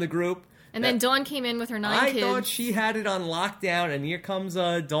on the group. And then Dawn came in with her 9 kids. I thought she had it on lockdown, and here comes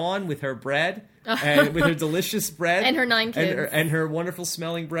Dawn with her bread. and with her delicious bread and her 9 kids and her wonderful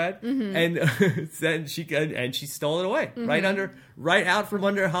smelling bread, and then she stole it away right out from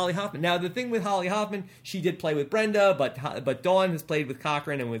under Holly Hoffman. Now the thing with Holly Hoffman, she did play with Brenda, but Dawn has played with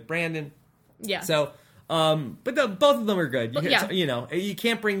Cochran and with Brandon. Yeah. So, but both of them are good. You know, you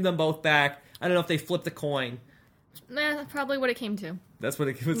can't bring them both back. I don't know if they flipped a coin. Nah, probably what it came to. That's what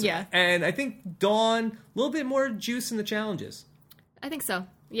it was. Yeah. And I think Dawn, a little bit more juice in the challenges. I think so.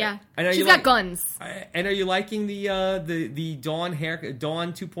 Yeah. She's got guns. And are you liking the Dawn 2.0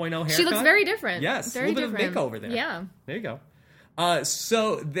 haircut? She looks very different. Yes. Very a little different. bit of makeover there. Yeah. There you go.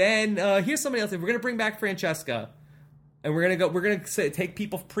 So then here's somebody else. We're going to bring back Francesca. And we're going to take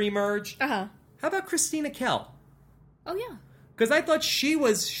people pre-merge. Uh-huh. How about Christina Kell? Oh, yeah. Because I thought she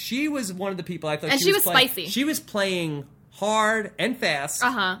was one of the people I thought she was spicy. She was playing hard and fast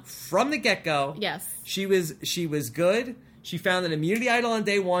from the get-go. Yes. She was good. She found an immunity idol on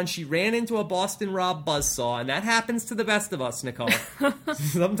day one. She ran into a Boston Rob buzzsaw, and that happens to the best of us, Nicole.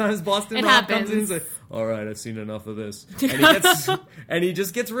 Sometimes Boston Rob comes in and says, all right, I've seen enough of this. And he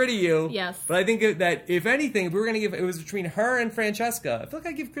just gets rid of you. Yes. But I think that, if anything, if we were going to give, it was between her and Francesca. I feel like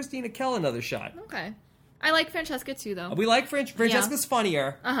I'd give Christina Kell another shot. Okay. I like Francesca too, though. We like Francesca's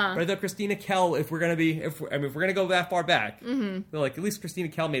funnier, but I thought Christina Kell, if we're gonna go that far back, like at least Christina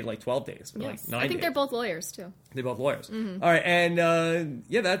Kell made it like 12 days, but like 9 days. I think they're both lawyers too. They're both lawyers. All right, and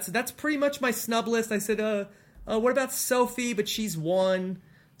that's pretty much my snub list. I said, what about Sophie? But she's won.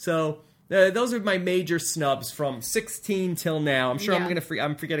 So those are my major snubs from 16 till now. I'm sure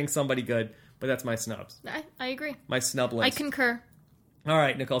I'm forgetting somebody good, but that's my snubs. I agree. My snub list. I concur. All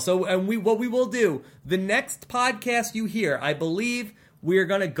right, Nicole. So, what we will do, the next podcast you hear, I believe we're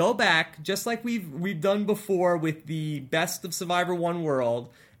going to go back, just like we've done before with the Best of Survivor One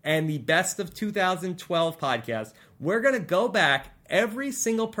World and the Best of 2012 podcast. We're going to go back. Every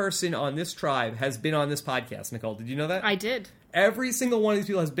single person on this tribe has been on this podcast, Nicole. Did you know that? I did. Every single one of these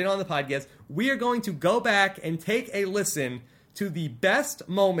people has been on the podcast. We are going to go back and take a listen to the best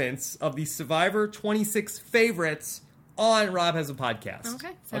moments of the Survivor 26 favorites on Rob Has a Podcast.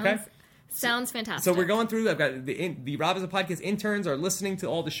 Okay. Sounds fantastic. So we're going through. I've got the Rob Has a Podcast interns are listening to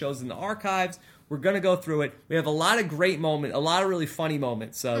all the shows in the archives. We're going to go through it. We have a lot of great moments, a lot of really funny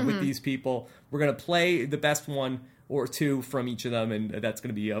moments with these people. We're going to play the best one or two from each of them, and that's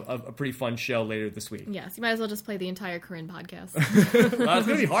going to be a pretty fun show later this week. Yes, you might as well just play the entire Corinne podcast. Well, it's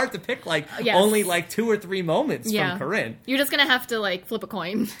going to be hard to pick only 2 or 3 moments from Corinne. You're just going to have to flip a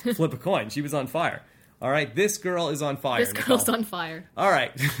coin. Flip a coin. She was on fire. All right, this girl is on fire. This girl's on fire. All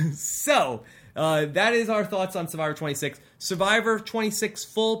right, so that is our thoughts on Survivor 26. Survivor 26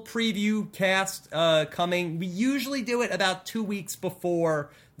 full preview cast coming. We usually do it about 2 weeks before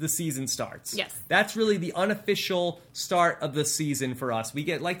the season starts. Yes. That's really the unofficial start of the season for us. We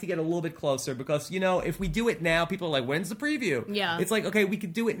like to get a little bit closer because, if we do it now, people are like, when's the preview? Yeah. It's like, okay, we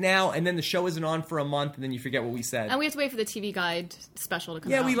could do it now, and then the show isn't on for a month, and then you forget what we said. And we have to wait for the TV Guide special to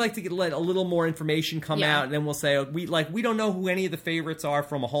come out. Yeah, we like to let a little more information come out, and then we'll say, we don't know who any of the favorites are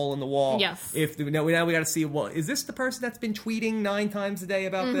from A Hole in the Wall. Yes. Now we got to see, is this the person that's been tweeting 9 times a day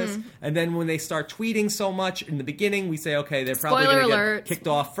about this? And then when they start tweeting so much in the beginning, we say, okay, they're probably going to get kicked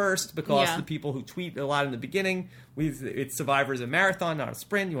off first because the people who tweet a lot in the beginning, it's Survivor is a marathon, not a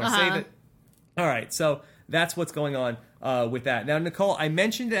sprint. You want to save it. All right, so that's what's going on with that. Now, Nicole, I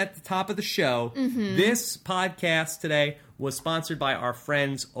mentioned at the top of the show, this podcast today was sponsored by our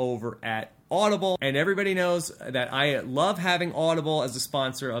friends over at Audible, and everybody knows that I love having Audible as a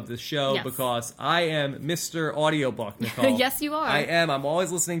sponsor of the show because I am Mr. Audiobook, Nicole. Yes, you are. I am. I'm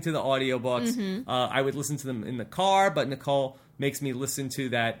always listening to the audiobooks. I would listen to them in the car, but Nicole makes me listen to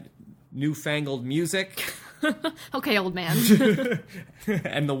that newfangled music. Okay, old man.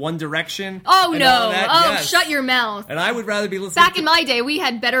 And the One Direction. Oh, no. Shut your mouth. And I would rather be listening Back in my day, we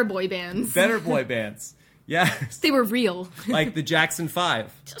had better boy bands. Better boy bands. Yes. They were real. Like the Jackson 5.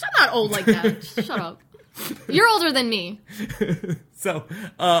 I'm not old like that. Shut up. You're older than me. So,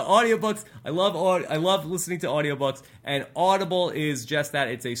 audiobooks. I love listening to audiobooks. And Audible is just that.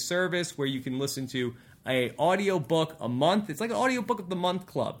 It's a service where you can listen to a audiobook a month. It's like an audiobook of the month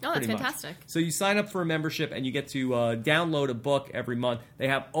club. Oh, that's fantastic. So you sign up for a membership and you get to download a book every month. They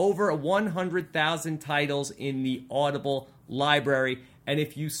have over 100,000 titles in the Audible library. And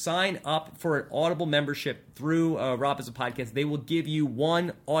if you sign up for an Audible membership through Rob Has a Podcast, they will give you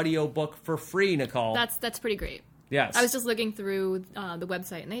 1 audiobook for free, Nicole. That's pretty great. Yes. I was just looking through the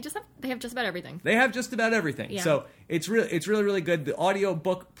website, and they have just about everything. They have just about everything. Yeah. So it's really, really good. The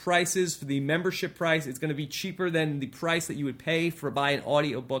audiobook prices for the membership price, it's going to be cheaper than the price that you would pay for buying an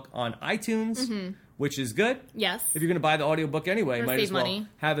audiobook on iTunes, which is good. Yes. If you're going to buy the audiobook anyway, you might save as well money.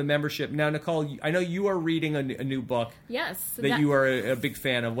 have a membership. Now, Nicole, I know you are reading a new book. Yes. That you are a big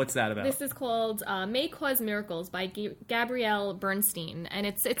fan of. What's that about? This is called May Cause Miracles by Gabrielle Bernstein. And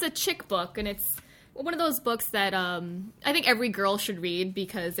it's a chick book, and it's one of those books that I think every girl should read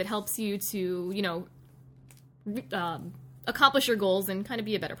because it helps you to, accomplish your goals and kind of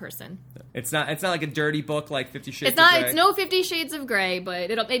be a better person. It's not like a dirty book like 50 Shades of Grey. It's no 50 Shades of Grey,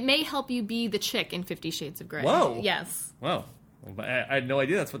 but it may help you be the chick in 50 Shades of Grey. Whoa. Yes. Whoa. I had no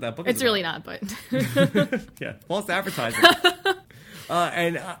idea that's what that book is. It's really not, but... Yeah, false advertising.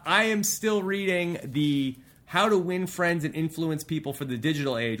 And I am still reading the How to Win Friends and Influence People for the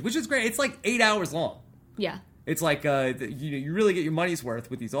Digital Age, which is great. It's like 8 hours long. Yeah. It's like you really get your money's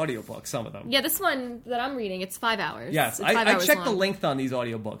worth with these audiobooks, some of them. Yeah, this one that I'm reading, it's 5 hours. Yes, it's 5 hours I checked long. the length on these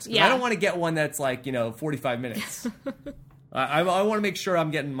audiobooks. Yeah. I don't want to get one that's like, 45 minutes. I want to make sure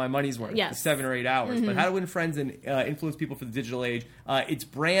I'm getting my money's worth, yes. 7 or 8 hours. But How to Win Friends and Influence People for the Digital Age, it's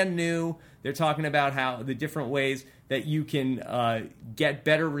brand new. They're talking about how the different ways that you can get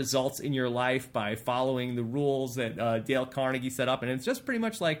better results in your life by following the rules that Dale Carnegie set up. And it's just pretty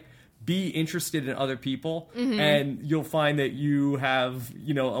much like, be interested in other people, and you'll find that you have,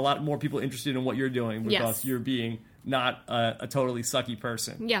 a lot more people interested in what you're doing because you're being not a totally sucky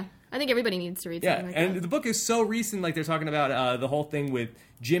person. Yeah, I think everybody needs to read something like that. And the book is so recent, like they're talking about the whole thing with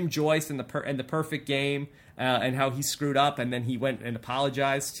Jim Joyce and the Perfect Game, and how he screwed up, and then he went and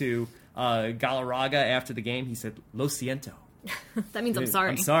apologized to Galarraga after the game. He said, "Lo siento." That means I'm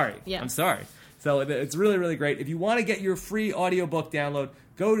sorry. I'm sorry. Yeah. I'm sorry. So it's really, really great. If you want to get your free audiobook download,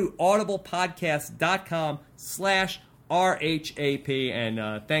 go to audiblepodcast.com/RHAP.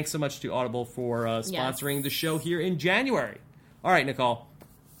 And thanks so much to Audible for sponsoring the show here in January. All right, Nicole.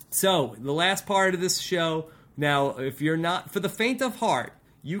 So the last part of this show. Now, if you're not, for the faint of heart,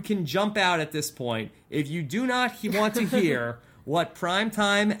 you can jump out at this point. If you do not want to hear what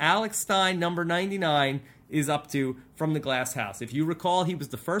Primetime Alex Stein, number 99, is up to from the Glass House. If you recall, he was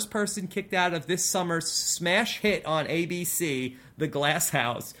the first person kicked out of this summer's smash hit on ABC, The Glass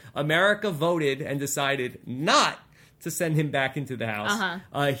House. America voted and decided not to send him back into the house.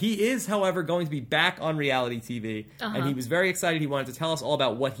 He is, however, going to be back on reality TV, and he was very excited. He wanted to tell us all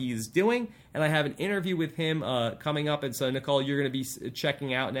about what he is doing, and I have an interview with him coming up, and so, Nicole, you're going to be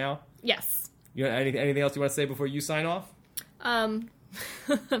checking out now? Yes. You know, anything else you want to say before you sign off?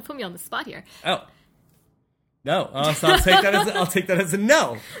 Put me on the spot here. Oh. No, so I'll take that as a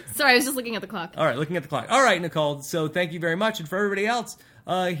no. Sorry, I was just looking at the clock. All right, looking at the clock. All right, Nicole, so thank you very much. And for everybody else,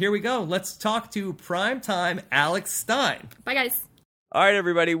 here we go. Let's talk to Primetime Alex Stein. Bye, guys. All right,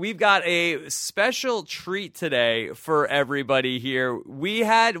 everybody, we've got a special treat today for everybody here. We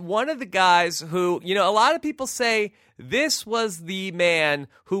had one of the guys who, a lot of people say this was the man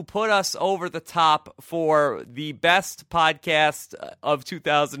who put us over the top for the best podcast of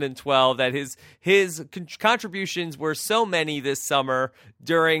 2012, that his contributions were so many this summer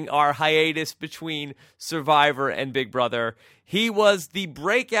during our hiatus between Survivor and Big Brother. He was the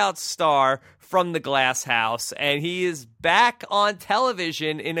breakout star from the Glass House, and he is back on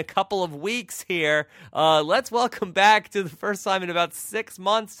television in a couple of weeks here. Let's welcome back to the first time in about 6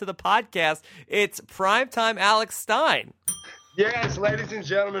 months to the podcast. It's Primetime Alex Stein. Yes, ladies and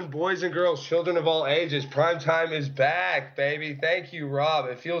gentlemen, boys and girls, children of all ages, Primetime is back, baby. Thank you, Rob.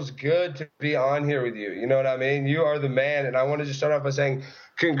 It feels good to be on here with you. You know what I mean? You are the man, and I want to just start off by saying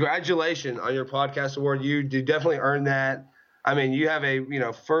congratulations on your podcast award. You definitely earned that. I mean, you have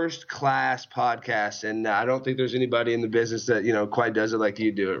a, first-class podcast, and I don't think there's anybody in the business that, quite does it like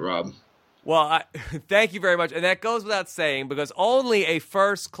you do it, Rob. Well, thank you very much. And that goes without saying, because only a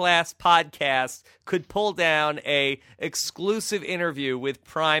first-class podcast could pull down a exclusive interview with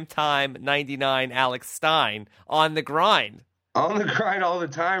Primetime 99 Alex Stein on the grind. On the grind all the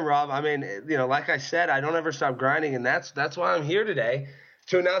time, Rob. I mean, like I said, I don't ever stop grinding, and that's why I'm here today.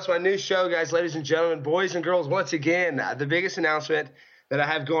 To announce my new show, guys, ladies and gentlemen, boys and girls, once again, the biggest announcement that I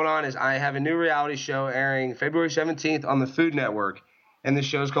have going on is I have a new reality show airing February 17th on the Food Network, and the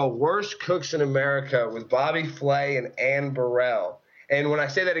show is called Worst Cooks in America with Bobby Flay and Ann Burrell. And when I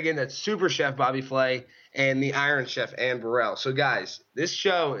say that again, that's Super Chef Bobby Flay and the Iron Chef Ann Burrell. So, guys, this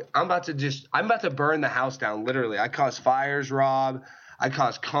show, I'm about to burn the house down, literally. I cause fires, Rob. I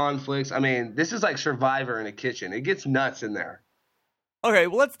cause conflicts. I mean, this is like Survivor in a kitchen. It gets nuts in there. Okay,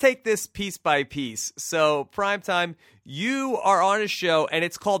 well, let's take this piece by piece. So, Primetime, you are on a show, and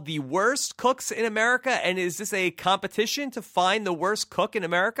it's called The Worst Cooks in America, and is this a competition to find the worst cook in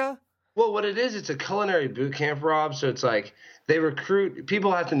America? Well, what it is, it's a culinary boot camp, Rob, so it's like they recruit,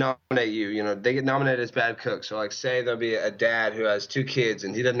 people have to nominate you. You know, they get nominated as bad cooks. So, like, say there'll be a dad who has 2 kids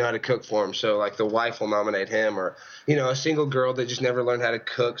and he doesn't know how to cook for them. So, like, the wife will nominate him, or, you know, a single girl that just never learned how to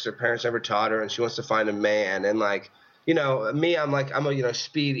cook. So, her parents never taught her and she wants to find a man. And, like, you know, me, I'm a, you know,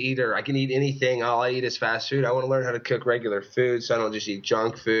 speed eater. I can eat anything. All I eat is fast food. I want to learn how to cook regular food so I don't just eat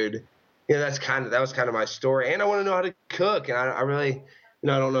junk food. You know, that was kind of my story. And I want to know how to cook. And I really, you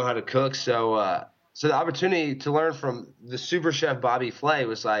know, I don't know how to cook. So, so the opportunity to learn from the super chef Bobby Flay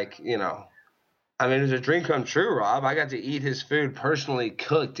was like, you know, I mean, it was a dream come true, Rob. I got to eat his food, personally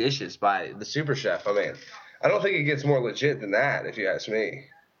cooked dishes by the super chef. I mean, I don't think it gets more legit than that, if you ask me.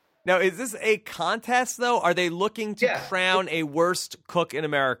 Now, is this a contest, though? Are they looking to crown a worst cook in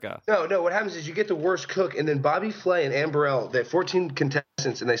America? No. What happens is you get the worst cook, and then Bobby Flay and Ann Burrell, they have 14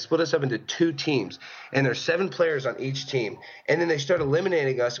 contestants, and they split us up into 2 teams. And there's 7 players on each team. And then they start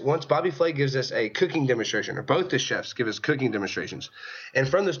eliminating us once Bobby Flay gives us a cooking demonstration, or both the chefs give us cooking demonstrations. And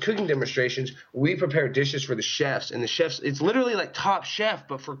from those cooking demonstrations, we prepare dishes for the chefs. And the chefs, it's literally like Top Chef,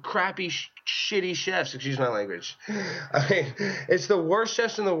 but for crappy, shitty chefs, excuse my language. I mean, it's the worst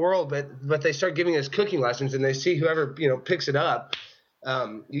chefs in the world, but they start giving us cooking lessons, and they see whoever, you know, picks it up,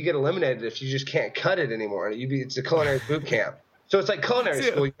 you get eliminated if you just can't cut it anymore. It's a culinary boot camp. So it's like culinary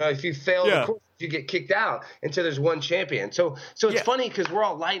school. You know, if you fail the course, you get kicked out until there's one champion. So it's funny because we're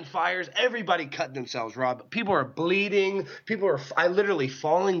all lighting fires. Everybody cut themselves, Rob. People are bleeding. I literally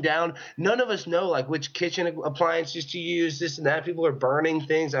falling down. None of us know like which kitchen appliances to use, this and that. People are burning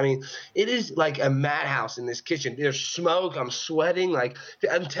things. I mean, it is like a madhouse in this kitchen. There's smoke. I'm sweating. Like,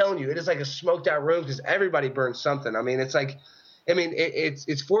 I'm telling you, it is like a smoked out room because everybody burns something. I mean, it's like,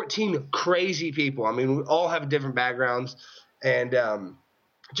 it's 14 crazy people. I mean, we all have different backgrounds. And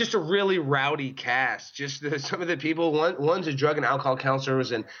just a really rowdy cast. Just some of the people. One's a drug and alcohol counselor,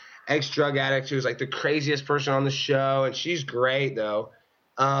 was an ex-drug addict who was like the craziest person on the show, and she's great though.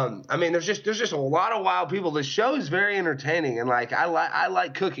 I mean, there's just a lot of wild people. The show is very entertaining, and like I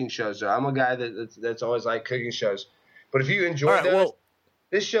like cooking shows. So I'm a guy that's always liked cooking shows. But if you enjoy those,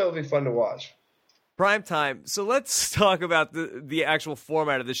 this show will be fun to watch. Primetime. So let's talk about the actual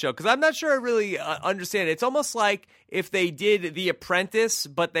format of the show, because I'm not sure I really understand it. It's almost like if they did The Apprentice,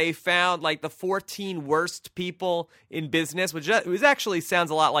 but they found like the 14 worst people in business, which actually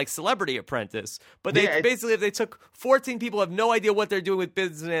sounds a lot like Celebrity Apprentice. But basically, if they took 14 people who have no idea what they're doing with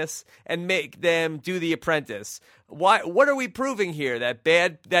business and make them do The Apprentice, what are we proving here?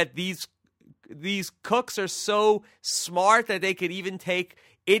 That these cooks are so smart that they could even take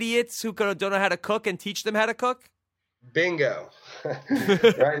idiots who don't know how to cook and teach them how to cook? Bingo.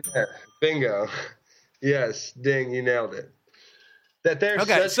 Right there. Bingo. Yes, ding, you nailed it. That they're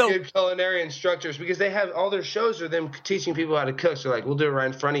such good culinary instructors, because they have all their shows are them teaching people how to cook. So like, we'll do it right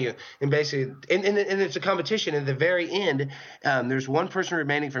in front of you. And basically, and it's a competition. At the very end, there's one person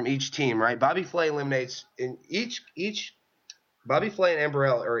remaining from each team, right? Bobby Flay eliminates in each Bobby Flay and Ann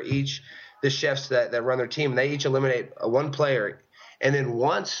Burrell are each the chefs that run their team. They each eliminate one player. And then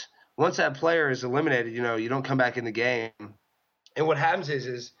once that player is eliminated, you know, you don't come back in the game. And what happens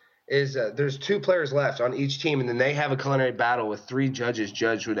is there's 2 players left on each team, and then they have a culinary battle with 3 judges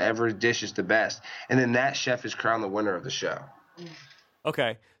judge whatever dish is the best. And then that chef is crowned the winner of the show.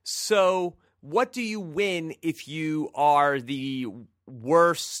 Okay. So what do you win if you are the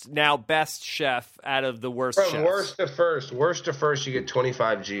worst, now best chef out of the worst chefs? From worst to first, you get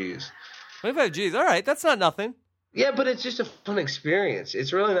 25 G's. 25 G's. All right. That's not nothing. Yeah, but it's just a fun experience.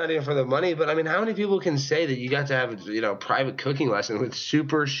 It's really not even for the money, but I mean, how many people can say that you got to have a private cooking lesson with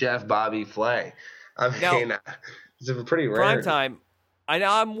super chef Bobby Flay? I mean, it's a pretty rare. Primetime.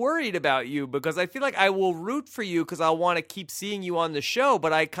 I'm worried about you because I feel like I will root for you because I want to keep seeing you on the show,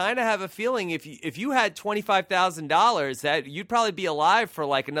 but I kind of have a feeling if you had $25,000 that you'd probably be alive for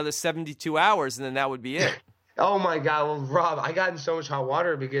like another 72 hours and then that would be it. Oh, my God. Well, Rob, I got in so much hot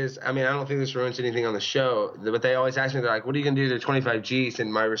water because, I mean, I don't think this ruins anything on the show, but they always ask me, they're like, what are you going to do to 25 G's?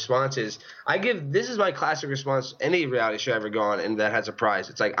 And my response is, this is my classic response any reality show I ever go on and that has a prize.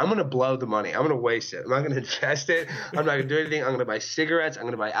 It's like, I'm going to blow the money. I'm going to waste it. I'm not going to invest it. I'm not going to do anything. I'm going to buy cigarettes. I'm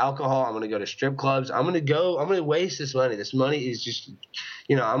going to buy alcohol. I'm going to go to strip clubs. I'm going to waste this money. This money is just,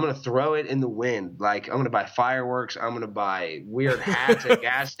 I'm going to throw it in the wind. Like, I'm going to buy fireworks. I'm going to buy weird hats at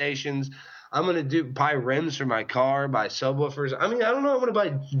gas stations. I'm going to buy rims for my car, buy subwoofers. I mean, I don't know. I'm going to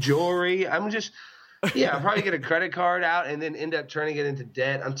buy jewelry. I'll probably get a credit card out and then end up turning it into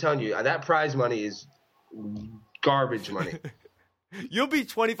debt. I'm telling you, that prize money is garbage money. You'll be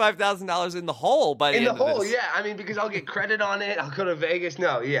 $25,000 in the hole by the end of this. In the hole, yeah. I mean, because I'll get credit on it. I'll go to Vegas.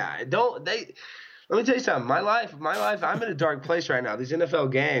 No, yeah. Let me tell you something. My life, I'm in a dark place right now. These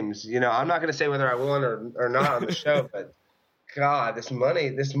NFL games, I'm not going to say whether I won or not on the show, but God, this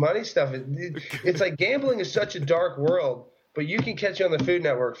money stuff. It's like gambling is such a dark world. But you can catch me on the Food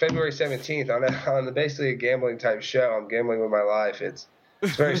Network February 17th on basically a gambling type show. I'm gambling with my life. It's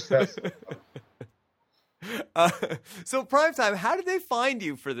very stressful. So Primetime, how did they find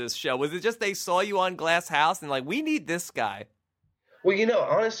you for this show? Was it just they saw you on Glass House and like, we need this guy? Well,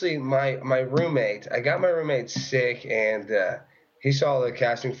 honestly, my roommate, I got my roommate sick, and he saw the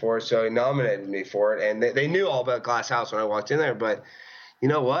casting for it, so he nominated me for it. And they knew all about Glass House when I walked in there. But you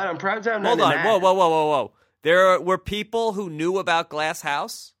know what? I'm Primetime. Hold on. Whoa. There were people who knew about Glass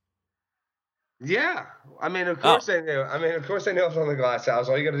House? Yeah. I mean, of course they knew. I mean, of course they knew I was on the Glass House.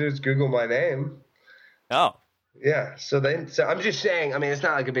 All you got to do is Google my name. Oh. Yeah. So I'm just saying, I mean, it's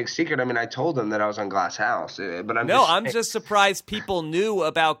not like a big secret. I mean, I told them that I was on Glass House. But I'm just surprised people knew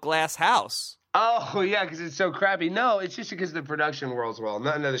about Glass House. Oh, yeah, because it's so crappy. No, it's just because the production world's well.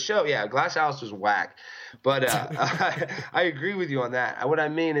 No, the show, yeah, Glass House was whack. But I agree with you on that. What I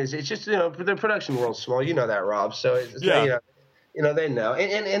mean is it's just, the production world's small. You know that, Rob. So, it's, yeah. They know.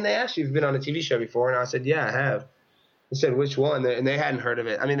 And they asked you if you've been on a TV show before, and I said, yeah, I have. They said, which one? And they hadn't heard of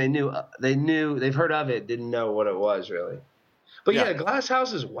it. I mean, they've heard of it, didn't know what it was, really. But, yeah, Glass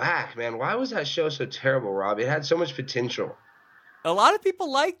House is whack, man. Why was that show so terrible, Rob? It had so much potential. A lot of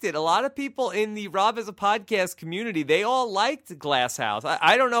people liked it. A lot of people in the Rob as a Podcast community, they all liked Glass House.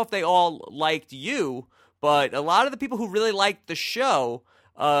 I don't know if they all liked you, but a lot of the people who really liked the show,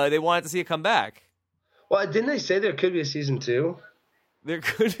 they wanted to see it come back. Well, didn't they say there could be a season 2? There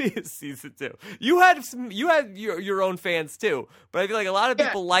could be a season 2. You had your own fans too, but I feel like a lot of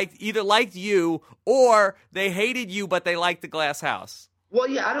people either liked you or they hated you, but they liked the Glass House. Well,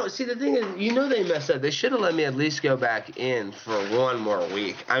 yeah, I don't see. The thing is, they messed up. They should have let me at least go back in for one more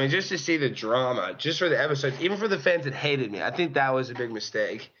week. I mean, just to see the drama, just for the episodes, even for the fans that hated me. I think that was a big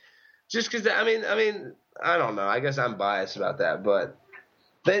mistake. Just because, I mean, I don't know. I guess I'm biased about that, but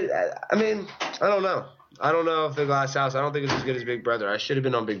I don't know. I don't know if the Glass House. I don't think it's as good as Big Brother. I should have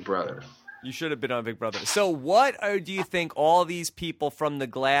been on Big Brother. You should have been on Big Brother. So, what do you think all these people from the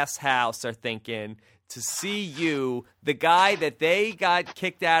Glass House are thinking? To see you, the guy that they got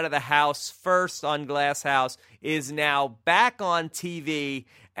kicked out of the house first on Glass House, is now back on TV,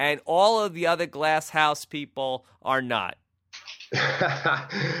 and all of the other Glass House people are not.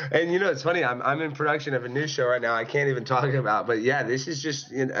 And it's funny. I'm in production of a new show right now. I can't even talk about, but yeah, this is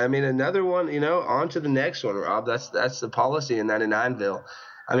just. Another one. On to the next one, Rob. That's the policy in 99ville.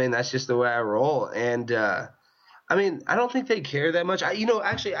 That's just the way I roll, and. I don't think they care that much.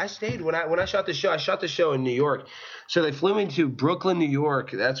 Actually, I stayed when I shot the show. I shot the show in New York, so they flew me to Brooklyn, New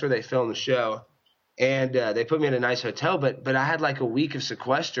York. That's where they filmed the show, and they put me in a nice hotel. But I had like a week of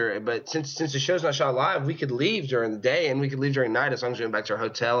sequester. But since the show's not shot live, we could leave during the day and we could leave during night as long as we went back to our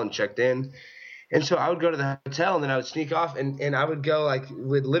hotel and checked in. And so I would go to the hotel and then I would sneak off and I would go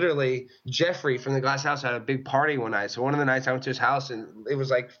with literally Jeffrey from the Glass House had a big party one night. So one of the nights I went to his house and it was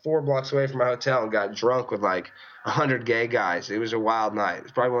like 4 blocks away from my hotel and got drunk with like 100 gay guys. It was a wild night.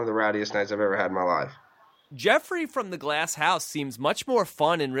 It's probably one of the rowdiest nights I've ever had in my life. Jeffrey from the Glass House seems much more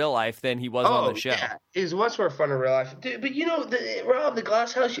fun in real life than he was on the show. Yeah, he's much more fun in real life. Dude, but Rob, the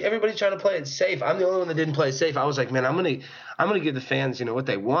Glass House, everybody's trying to play it safe. I'm the only one that didn't play it safe. I was like, man, I'm gonna give the fans, what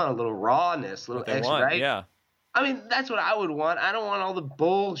they want, a little rawness, a little extra, right? Yeah. That's what I would want. I don't want all the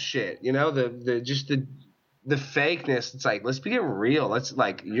bullshit, the fakeness. It's like, let's get real. Let's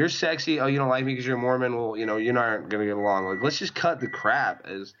you're sexy. Oh, you don't like me because you're a Mormon. Well, you're not gonna get along. Like, let's just cut the crap.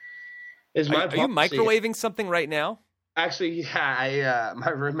 Are you microwaving something right now? Actually, yeah. My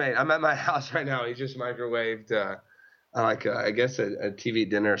roommate. I'm at my house right now. He just microwaved, I guess a TV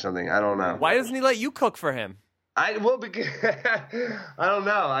dinner or something. I don't know. Why doesn't he let you cook for him? Because I don't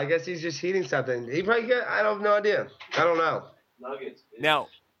know. I guess he's just heating something. He probably I have no idea. I don't know. Nuggets. Now,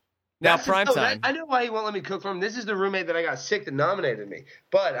 Primetime. I know why he won't let me cook for him. This is the roommate that I got sick that nominated me.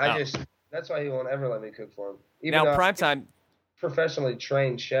 But that's why he won't ever let me cook for him. Even now, Primetime. Professionally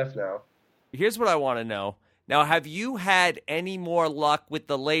trained chef now. Here's what I want to know. Now, have you had any more luck with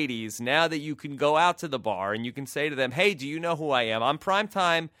the ladies now that you can go out to the bar and you can say to them, hey, do you know who I am? I'm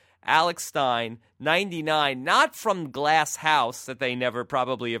Primetime Alex Stein, 99, not from Glass House that they never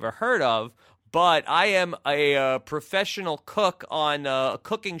probably ever heard of, but I am a professional cook on a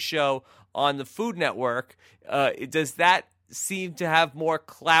cooking show on the Food Network. Does that seem to have more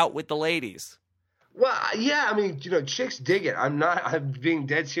clout with the ladies? Well, yeah, chicks dig it. I'm being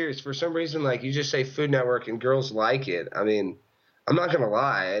dead serious. For some reason, you just say Food Network and girls like it. I'm not going to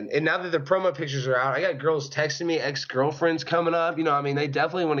lie. And now that the promo pictures are out, I got girls texting me, ex-girlfriends coming up. They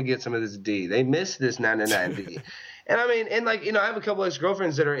definitely want to get some of this D. They miss this 99 D. And I have a couple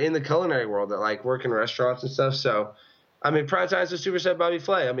ex-girlfriends that are in the culinary world that work in restaurants and stuff. So, I mean, Primetime's a superset Bobby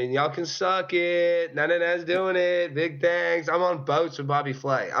Flay. I mean, y'all can suck it. Nana's doing it. Big thanks. I'm on boats with Bobby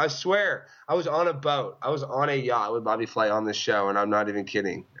Flay. I swear, I was on a boat. I was on a yacht with Bobby Flay on the show, and I'm not even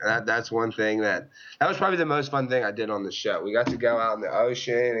kidding. That's one thing that was probably the most fun thing I did on the show. We got to go out in the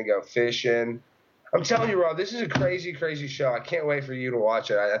ocean and go fishing. I'm telling you, Rob, this is a crazy, crazy show. I can't wait for you to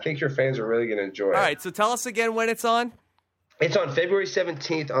watch it. I think your fans are really going to enjoy it. All right, so tell us again when it's on. It's on February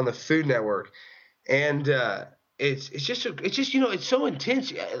 17th on the Food Network, and it's just it's so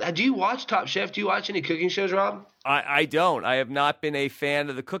intense. Do you watch Top Chef? Do you watch any cooking shows, Rob? I don't. I have not been a fan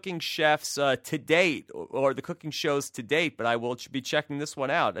of the cooking chefs to date, or the cooking shows to date, but I will be checking this one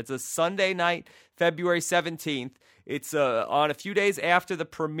out. It's a Sunday night, February 17th. It's on a few days after the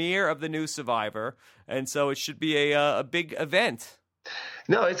premiere of the new Survivor, and so it should be a big event.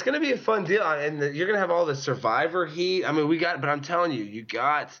 No, it's going to be a fun deal, and you're going to have all the Survivor heat. I mean, but I'm telling you, you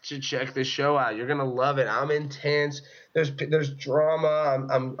got to check this show out. You're going to love it. I'm intense. There's drama.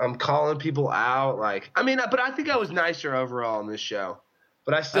 I'm calling people out. But I think I was nicer overall on this show.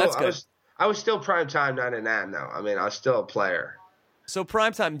 But I was still Primetime 99 though. I mean, I was still a player. So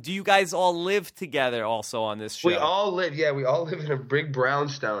Primetime, do you guys all live together also on this show? We all live in a big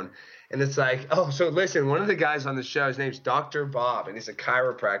brownstone. And it's like, so listen, one of the guys on the show, his name's Dr. Bob, and he's a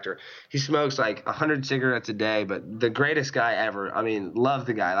chiropractor. He smokes like 100 cigarettes a day, but the greatest guy ever. I mean, love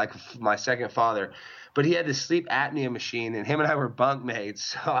the guy, like my second father. But he had this sleep apnea machine, and him and I were bunk mates.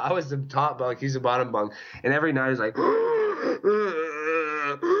 So I was the top bunk, he's the bottom bunk. And every night he's like,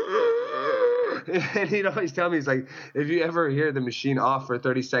 and he'd always tell me, he's like, if you ever hear the machine off for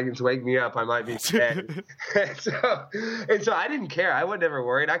 30 seconds, wake me up. I might be dead. and so I didn't care. I was never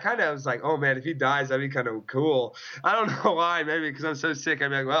worried. I kind of was like, oh, man, if he dies, that'd be kind of cool. I don't know why. Maybe because I'm so sick. I'd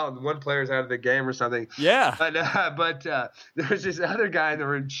be like, well, one player's out of the game or something. Yeah. But there's this other guy in the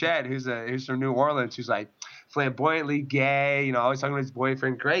room, Chet, who's from New Orleans, who's like flamboyantly gay, always talking about his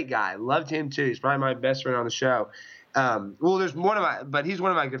boyfriend. Great guy. Loved him, too. He's probably my best friend on the show. There's but he's one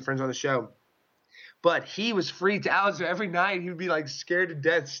of my good friends on the show. But he was freaked out, so every night he would be like scared to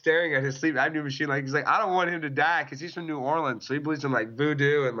death, staring at his sleep apnea machine. Like he's like, I don't want him to die because he's from New Orleans, so he believes in like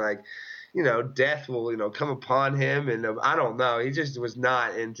voodoo and death will come upon him. And I don't know, he just was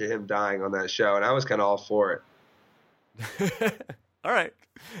not into him dying on that show, and I was kind of all for it. All right.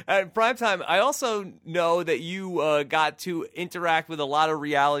 At Primetime, I also know that you got to interact with a lot of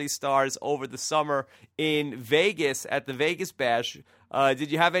reality stars over the summer in Vegas at the Vegas Bash.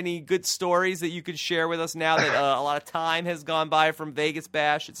 Did you have any good stories that you could share with us now that a lot of time has gone by from Vegas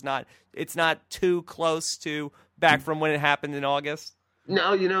Bash? It's not too close to back from when it happened in August.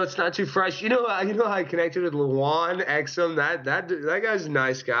 No, it's not too fresh. I connected with Luan Exum. That guy's a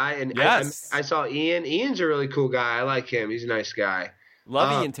nice guy. And yes. I saw Ian. Ian's a really cool guy. I like him. He's a nice guy.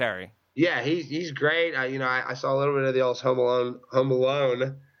 Love Ian Terry. Yeah, he's great. I saw a little bit of the old Home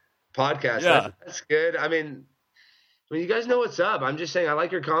Alone podcast. Yeah. That's good. I mean, you guys know what's up. I'm just saying I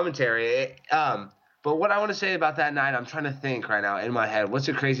like your commentary. But what I want to say about that night, I'm trying to think right now in my head. What's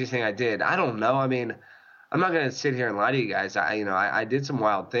the craziest thing I did? I don't know. I mean, I'm not going to sit here and lie to you guys. I did some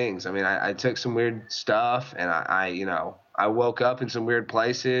wild things. I mean, I took some weird stuff, and I woke up in some weird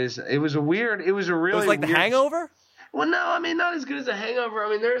places. It was really It was like weird. The Hangover? Well, no, I mean, not as good as a Hangover. I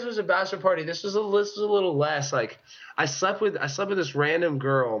mean, theirs was a bachelor party. This was a little less. Like, I slept with this random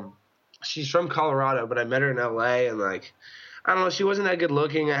girl. She's from Colorado, but I met her in L.A. and I don't know, she wasn't that good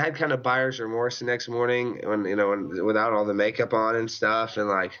looking. I had kind of buyer's remorse the next morning when without all the makeup on and stuff, and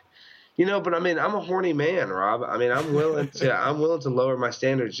but I mean, I'm a horny man, Rob. I mean, I'm willing to lower my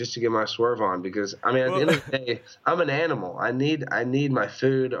standards just to get my swerve on because I mean, at the end of the day, I'm an animal. I need my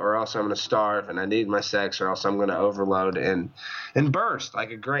food or else I'm going to starve, and I need my sex or else I'm going to overload and burst like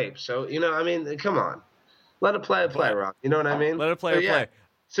a grape. So I mean, come on, let it play, Rob. You know what I mean? Let it play.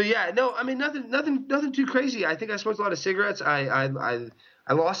 So yeah, no, I mean nothing too crazy. I think I smoked a lot of cigarettes. I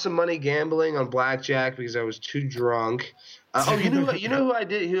lost some money gambling on blackjack because I was too drunk. You know who I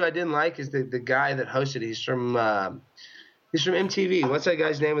didn't like is the guy that hosted. He's from MTV. What's that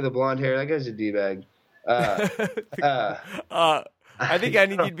guy's name with the blonde hair? That guy's a d-bag. I think I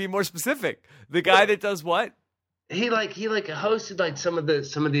need you to be more specific. The guy that does what? He hosted some of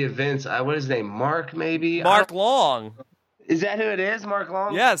the events. What is his name? Mark maybe. Mark Long. Is that who it is? Mark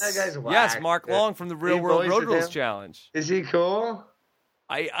Long? Yes. That guy's whack. Yes, Mark Long from the Real World Road Rules Challenge. Is he cool?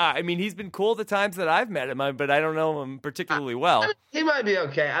 I mean, he's been cool the times that I've met him, but I don't know him particularly well. He might be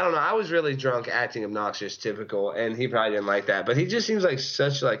okay. I don't know. I was really drunk, acting obnoxious, typical, and he probably didn't like that. But he just seems like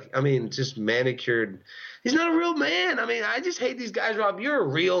just manicured. He's not a real man. I mean, I just hate these guys, Rob. You're a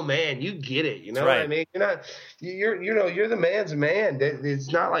real man. You get it. You know what I mean? You're the man's man.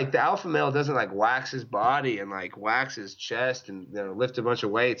 It's not like the alpha male doesn't like wax his body and like wax his chest and lift a bunch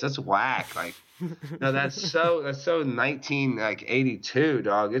of weights. That's whack. Like, no, that's so 1982,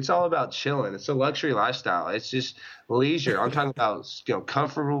 dog. It's all about chilling. It's a luxury lifestyle. It's just leisure. I'm talking about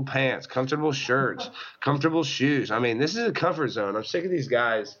comfortable pants, comfortable shirts, comfortable shoes. I mean, this is a comfort zone. I'm sick of these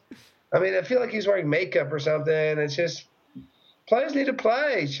guys. I mean, I feel like he's wearing makeup or something. It's just players need to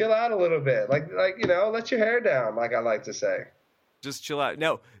play. Chill out a little bit. Like let your hair down, like I like to say. Just chill out.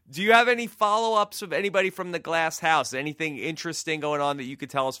 No. Do you have any follow-ups of anybody from the Glass House? Anything interesting going on that you could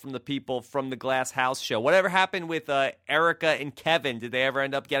tell us from the people from the Glass House show? Whatever happened with Erica and Kevin? Did they ever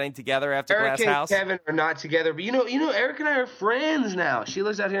end up getting together after Glass House? Erica and Kevin are not together. But Erica and I are friends now. She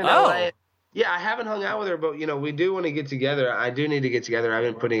lives out here in LA. Yeah, I haven't hung out with her, but we do want to get together. I do need to get together. I've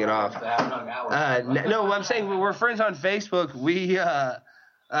been putting it off. No, I'm saying we're friends on Facebook.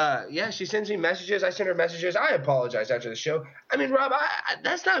 She sends me messages. I send her messages. I apologize after the show. I mean, Rob,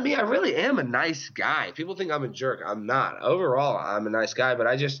 that's not me. I really am a nice guy. People think I'm a jerk. I'm not. Overall, I'm a nice guy. But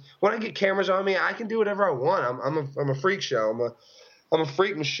I just when I get cameras on me, I can do whatever I want. I'm a freak show. I'm a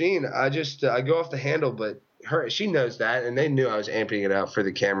freak machine. I go off the handle, but. She knows that, and they knew I was amping it out for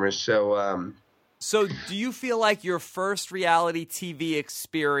the cameras. So do you feel like your first reality TV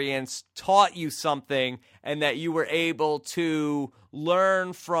experience taught you something and that you were able to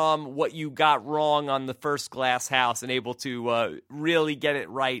learn from what you got wrong on the first Glass House and able to really get it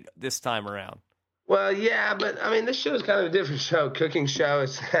right this time around? Well, yeah, but, I mean, this show is kind of a different show, cooking show.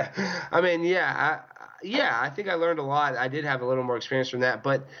 I think I learned a lot. I did have a little more experience from that,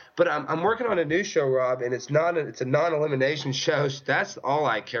 but I'm working on a new show, Rob, and it's a non-elimination show. So that's all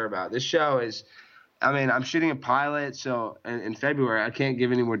I care about. This show is, I'm shooting a pilot, so in February I can't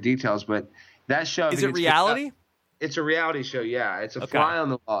give any more details, but that show is it reality? It's a reality show, yeah. It's a fly on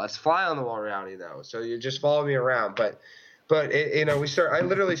the wall. It's fly on the wall reality though. So you just follow me around, but I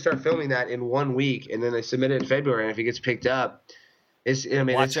literally start filming that in 1 week, and then they submit it in February, and if it gets picked up.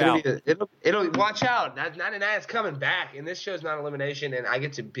 Watch out. It'll watch out. 99 is coming back, and this show's not elimination, and I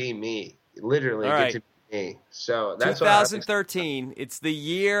get to be me. Literally get to be me. So that's 2013. It's the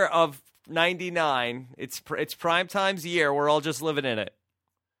year of 99. It's Primetime's year. We're all just living in it.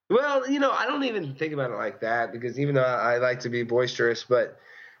 Well, I don't even think about it like that because even though I like to be boisterous, but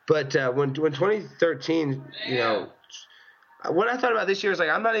when 2013, what I thought about this year is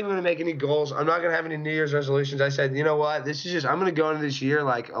I'm not even going to make any goals. I'm not going to have any New Year's resolutions. I said, you know what? I'm going to go into this year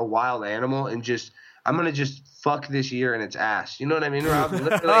like a wild animal and I'm going to just fuck this year in its ass. You know what I mean, Rob?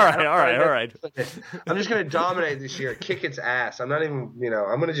 all right. I'm just going to dominate this year, kick its ass. I'm not even,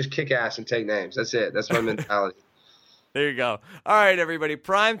 I'm going to just kick ass and take names. That's it. That's my mentality. There you go. All right, everybody.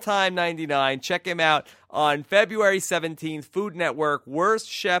 Primetime 99. Check him out on February 17th. Food Network. Worst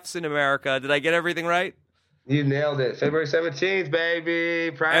Chefs in America. Did I get everything right? You nailed it. February 17th,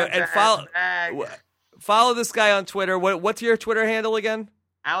 baby. And follow this guy on Twitter. What's your Twitter handle again?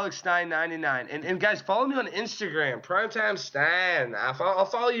 Alex Stein 99. And guys, follow me on Instagram. Primetime Stein. I'll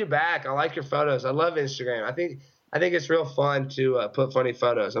follow you back. I like your photos. I love Instagram. I think it's real fun to put funny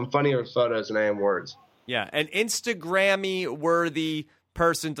photos. I'm funnier with photos than I am words. Yeah, an Instagrammy worthy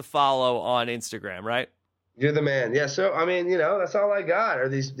person to follow on Instagram, right? You're the man. Yeah, so, that's all I got are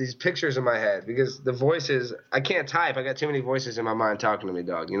these pictures in my head because the voices, I can't type. I got too many voices in my mind talking to me,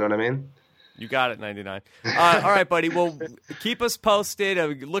 dog. You know what I mean? You got it, 99. All right, buddy. Well, keep us posted.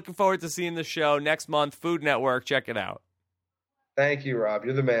 I'm looking forward to seeing the show next month. Food Network. Check it out. Thank you, Rob.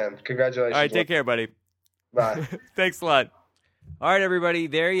 You're the man. Congratulations. All right, take care, buddy. Bye. Thanks a lot. All right, everybody,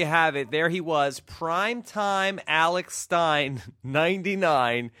 there you have it. There he was, Primetime Alex Stein,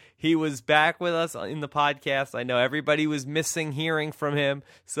 99. He was back with us in the podcast. I know everybody was missing hearing from him,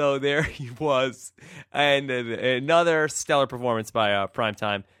 so there he was. And another stellar performance by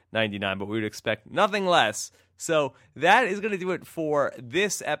Primetime 99, but we would expect nothing less. So that is going to do it for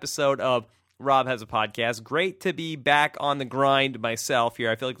this episode of Rob Has a Podcast. Great to be back on the grind myself here.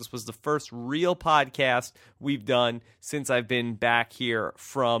 I feel like this was the first real podcast we've done since I've been back here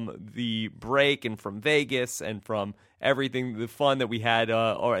from the break and from Vegas and from everything, the fun that we had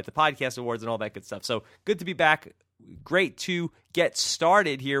or at the Podcast Awards and all that good stuff. So good to be back. Great to get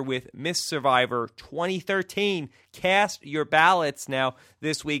started here with Miss Survivor 2013. Cast your ballots now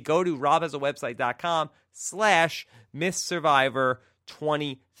this week. Go to robhasawebsite.com/Miss Survivor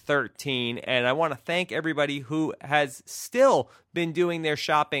 2013. And I want to thank everybody who has still been doing their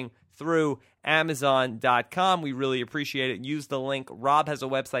shopping through Amazon.com. We really appreciate it. Use the link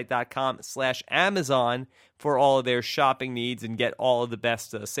robhasawebsite.com/Amazon for all of their shopping needs and get all of the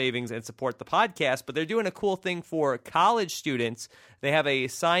best savings and support the podcast. But they're doing a cool thing for college students. They have a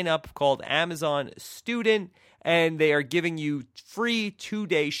sign up called Amazon Student, and they are giving you free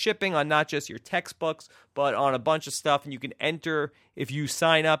 2-day shipping on not just your textbooks, but on a bunch of stuff. And you can enter, if you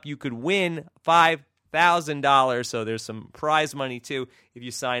sign up, you could win $5,000. So there's some prize money too if you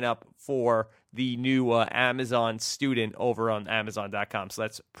sign up for the new Amazon Student over on Amazon.com. So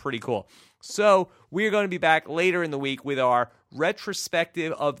that's pretty cool. So we're going to be back later in the week with our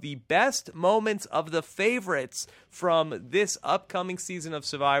retrospective of the best moments of the favorites from this upcoming season of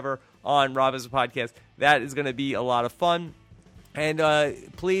Survivor on Rob Has a Podcast. That is going to be a lot of fun. And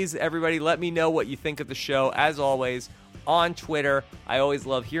please, everybody, let me know what you think of the show, as always, on Twitter. I always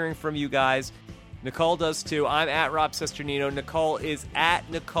love hearing from you guys. Nicole does too. I'm at Rob Sesternino. Nicole is at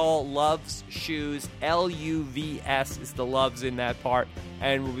Nicole Loves Shoes. LUVS is the loves in that part.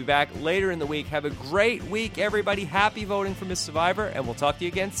 And we'll be back later in the week. Have a great week, everybody. Happy voting for Miss Survivor, and we'll talk to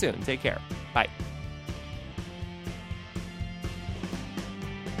you again soon. Take care. Bye.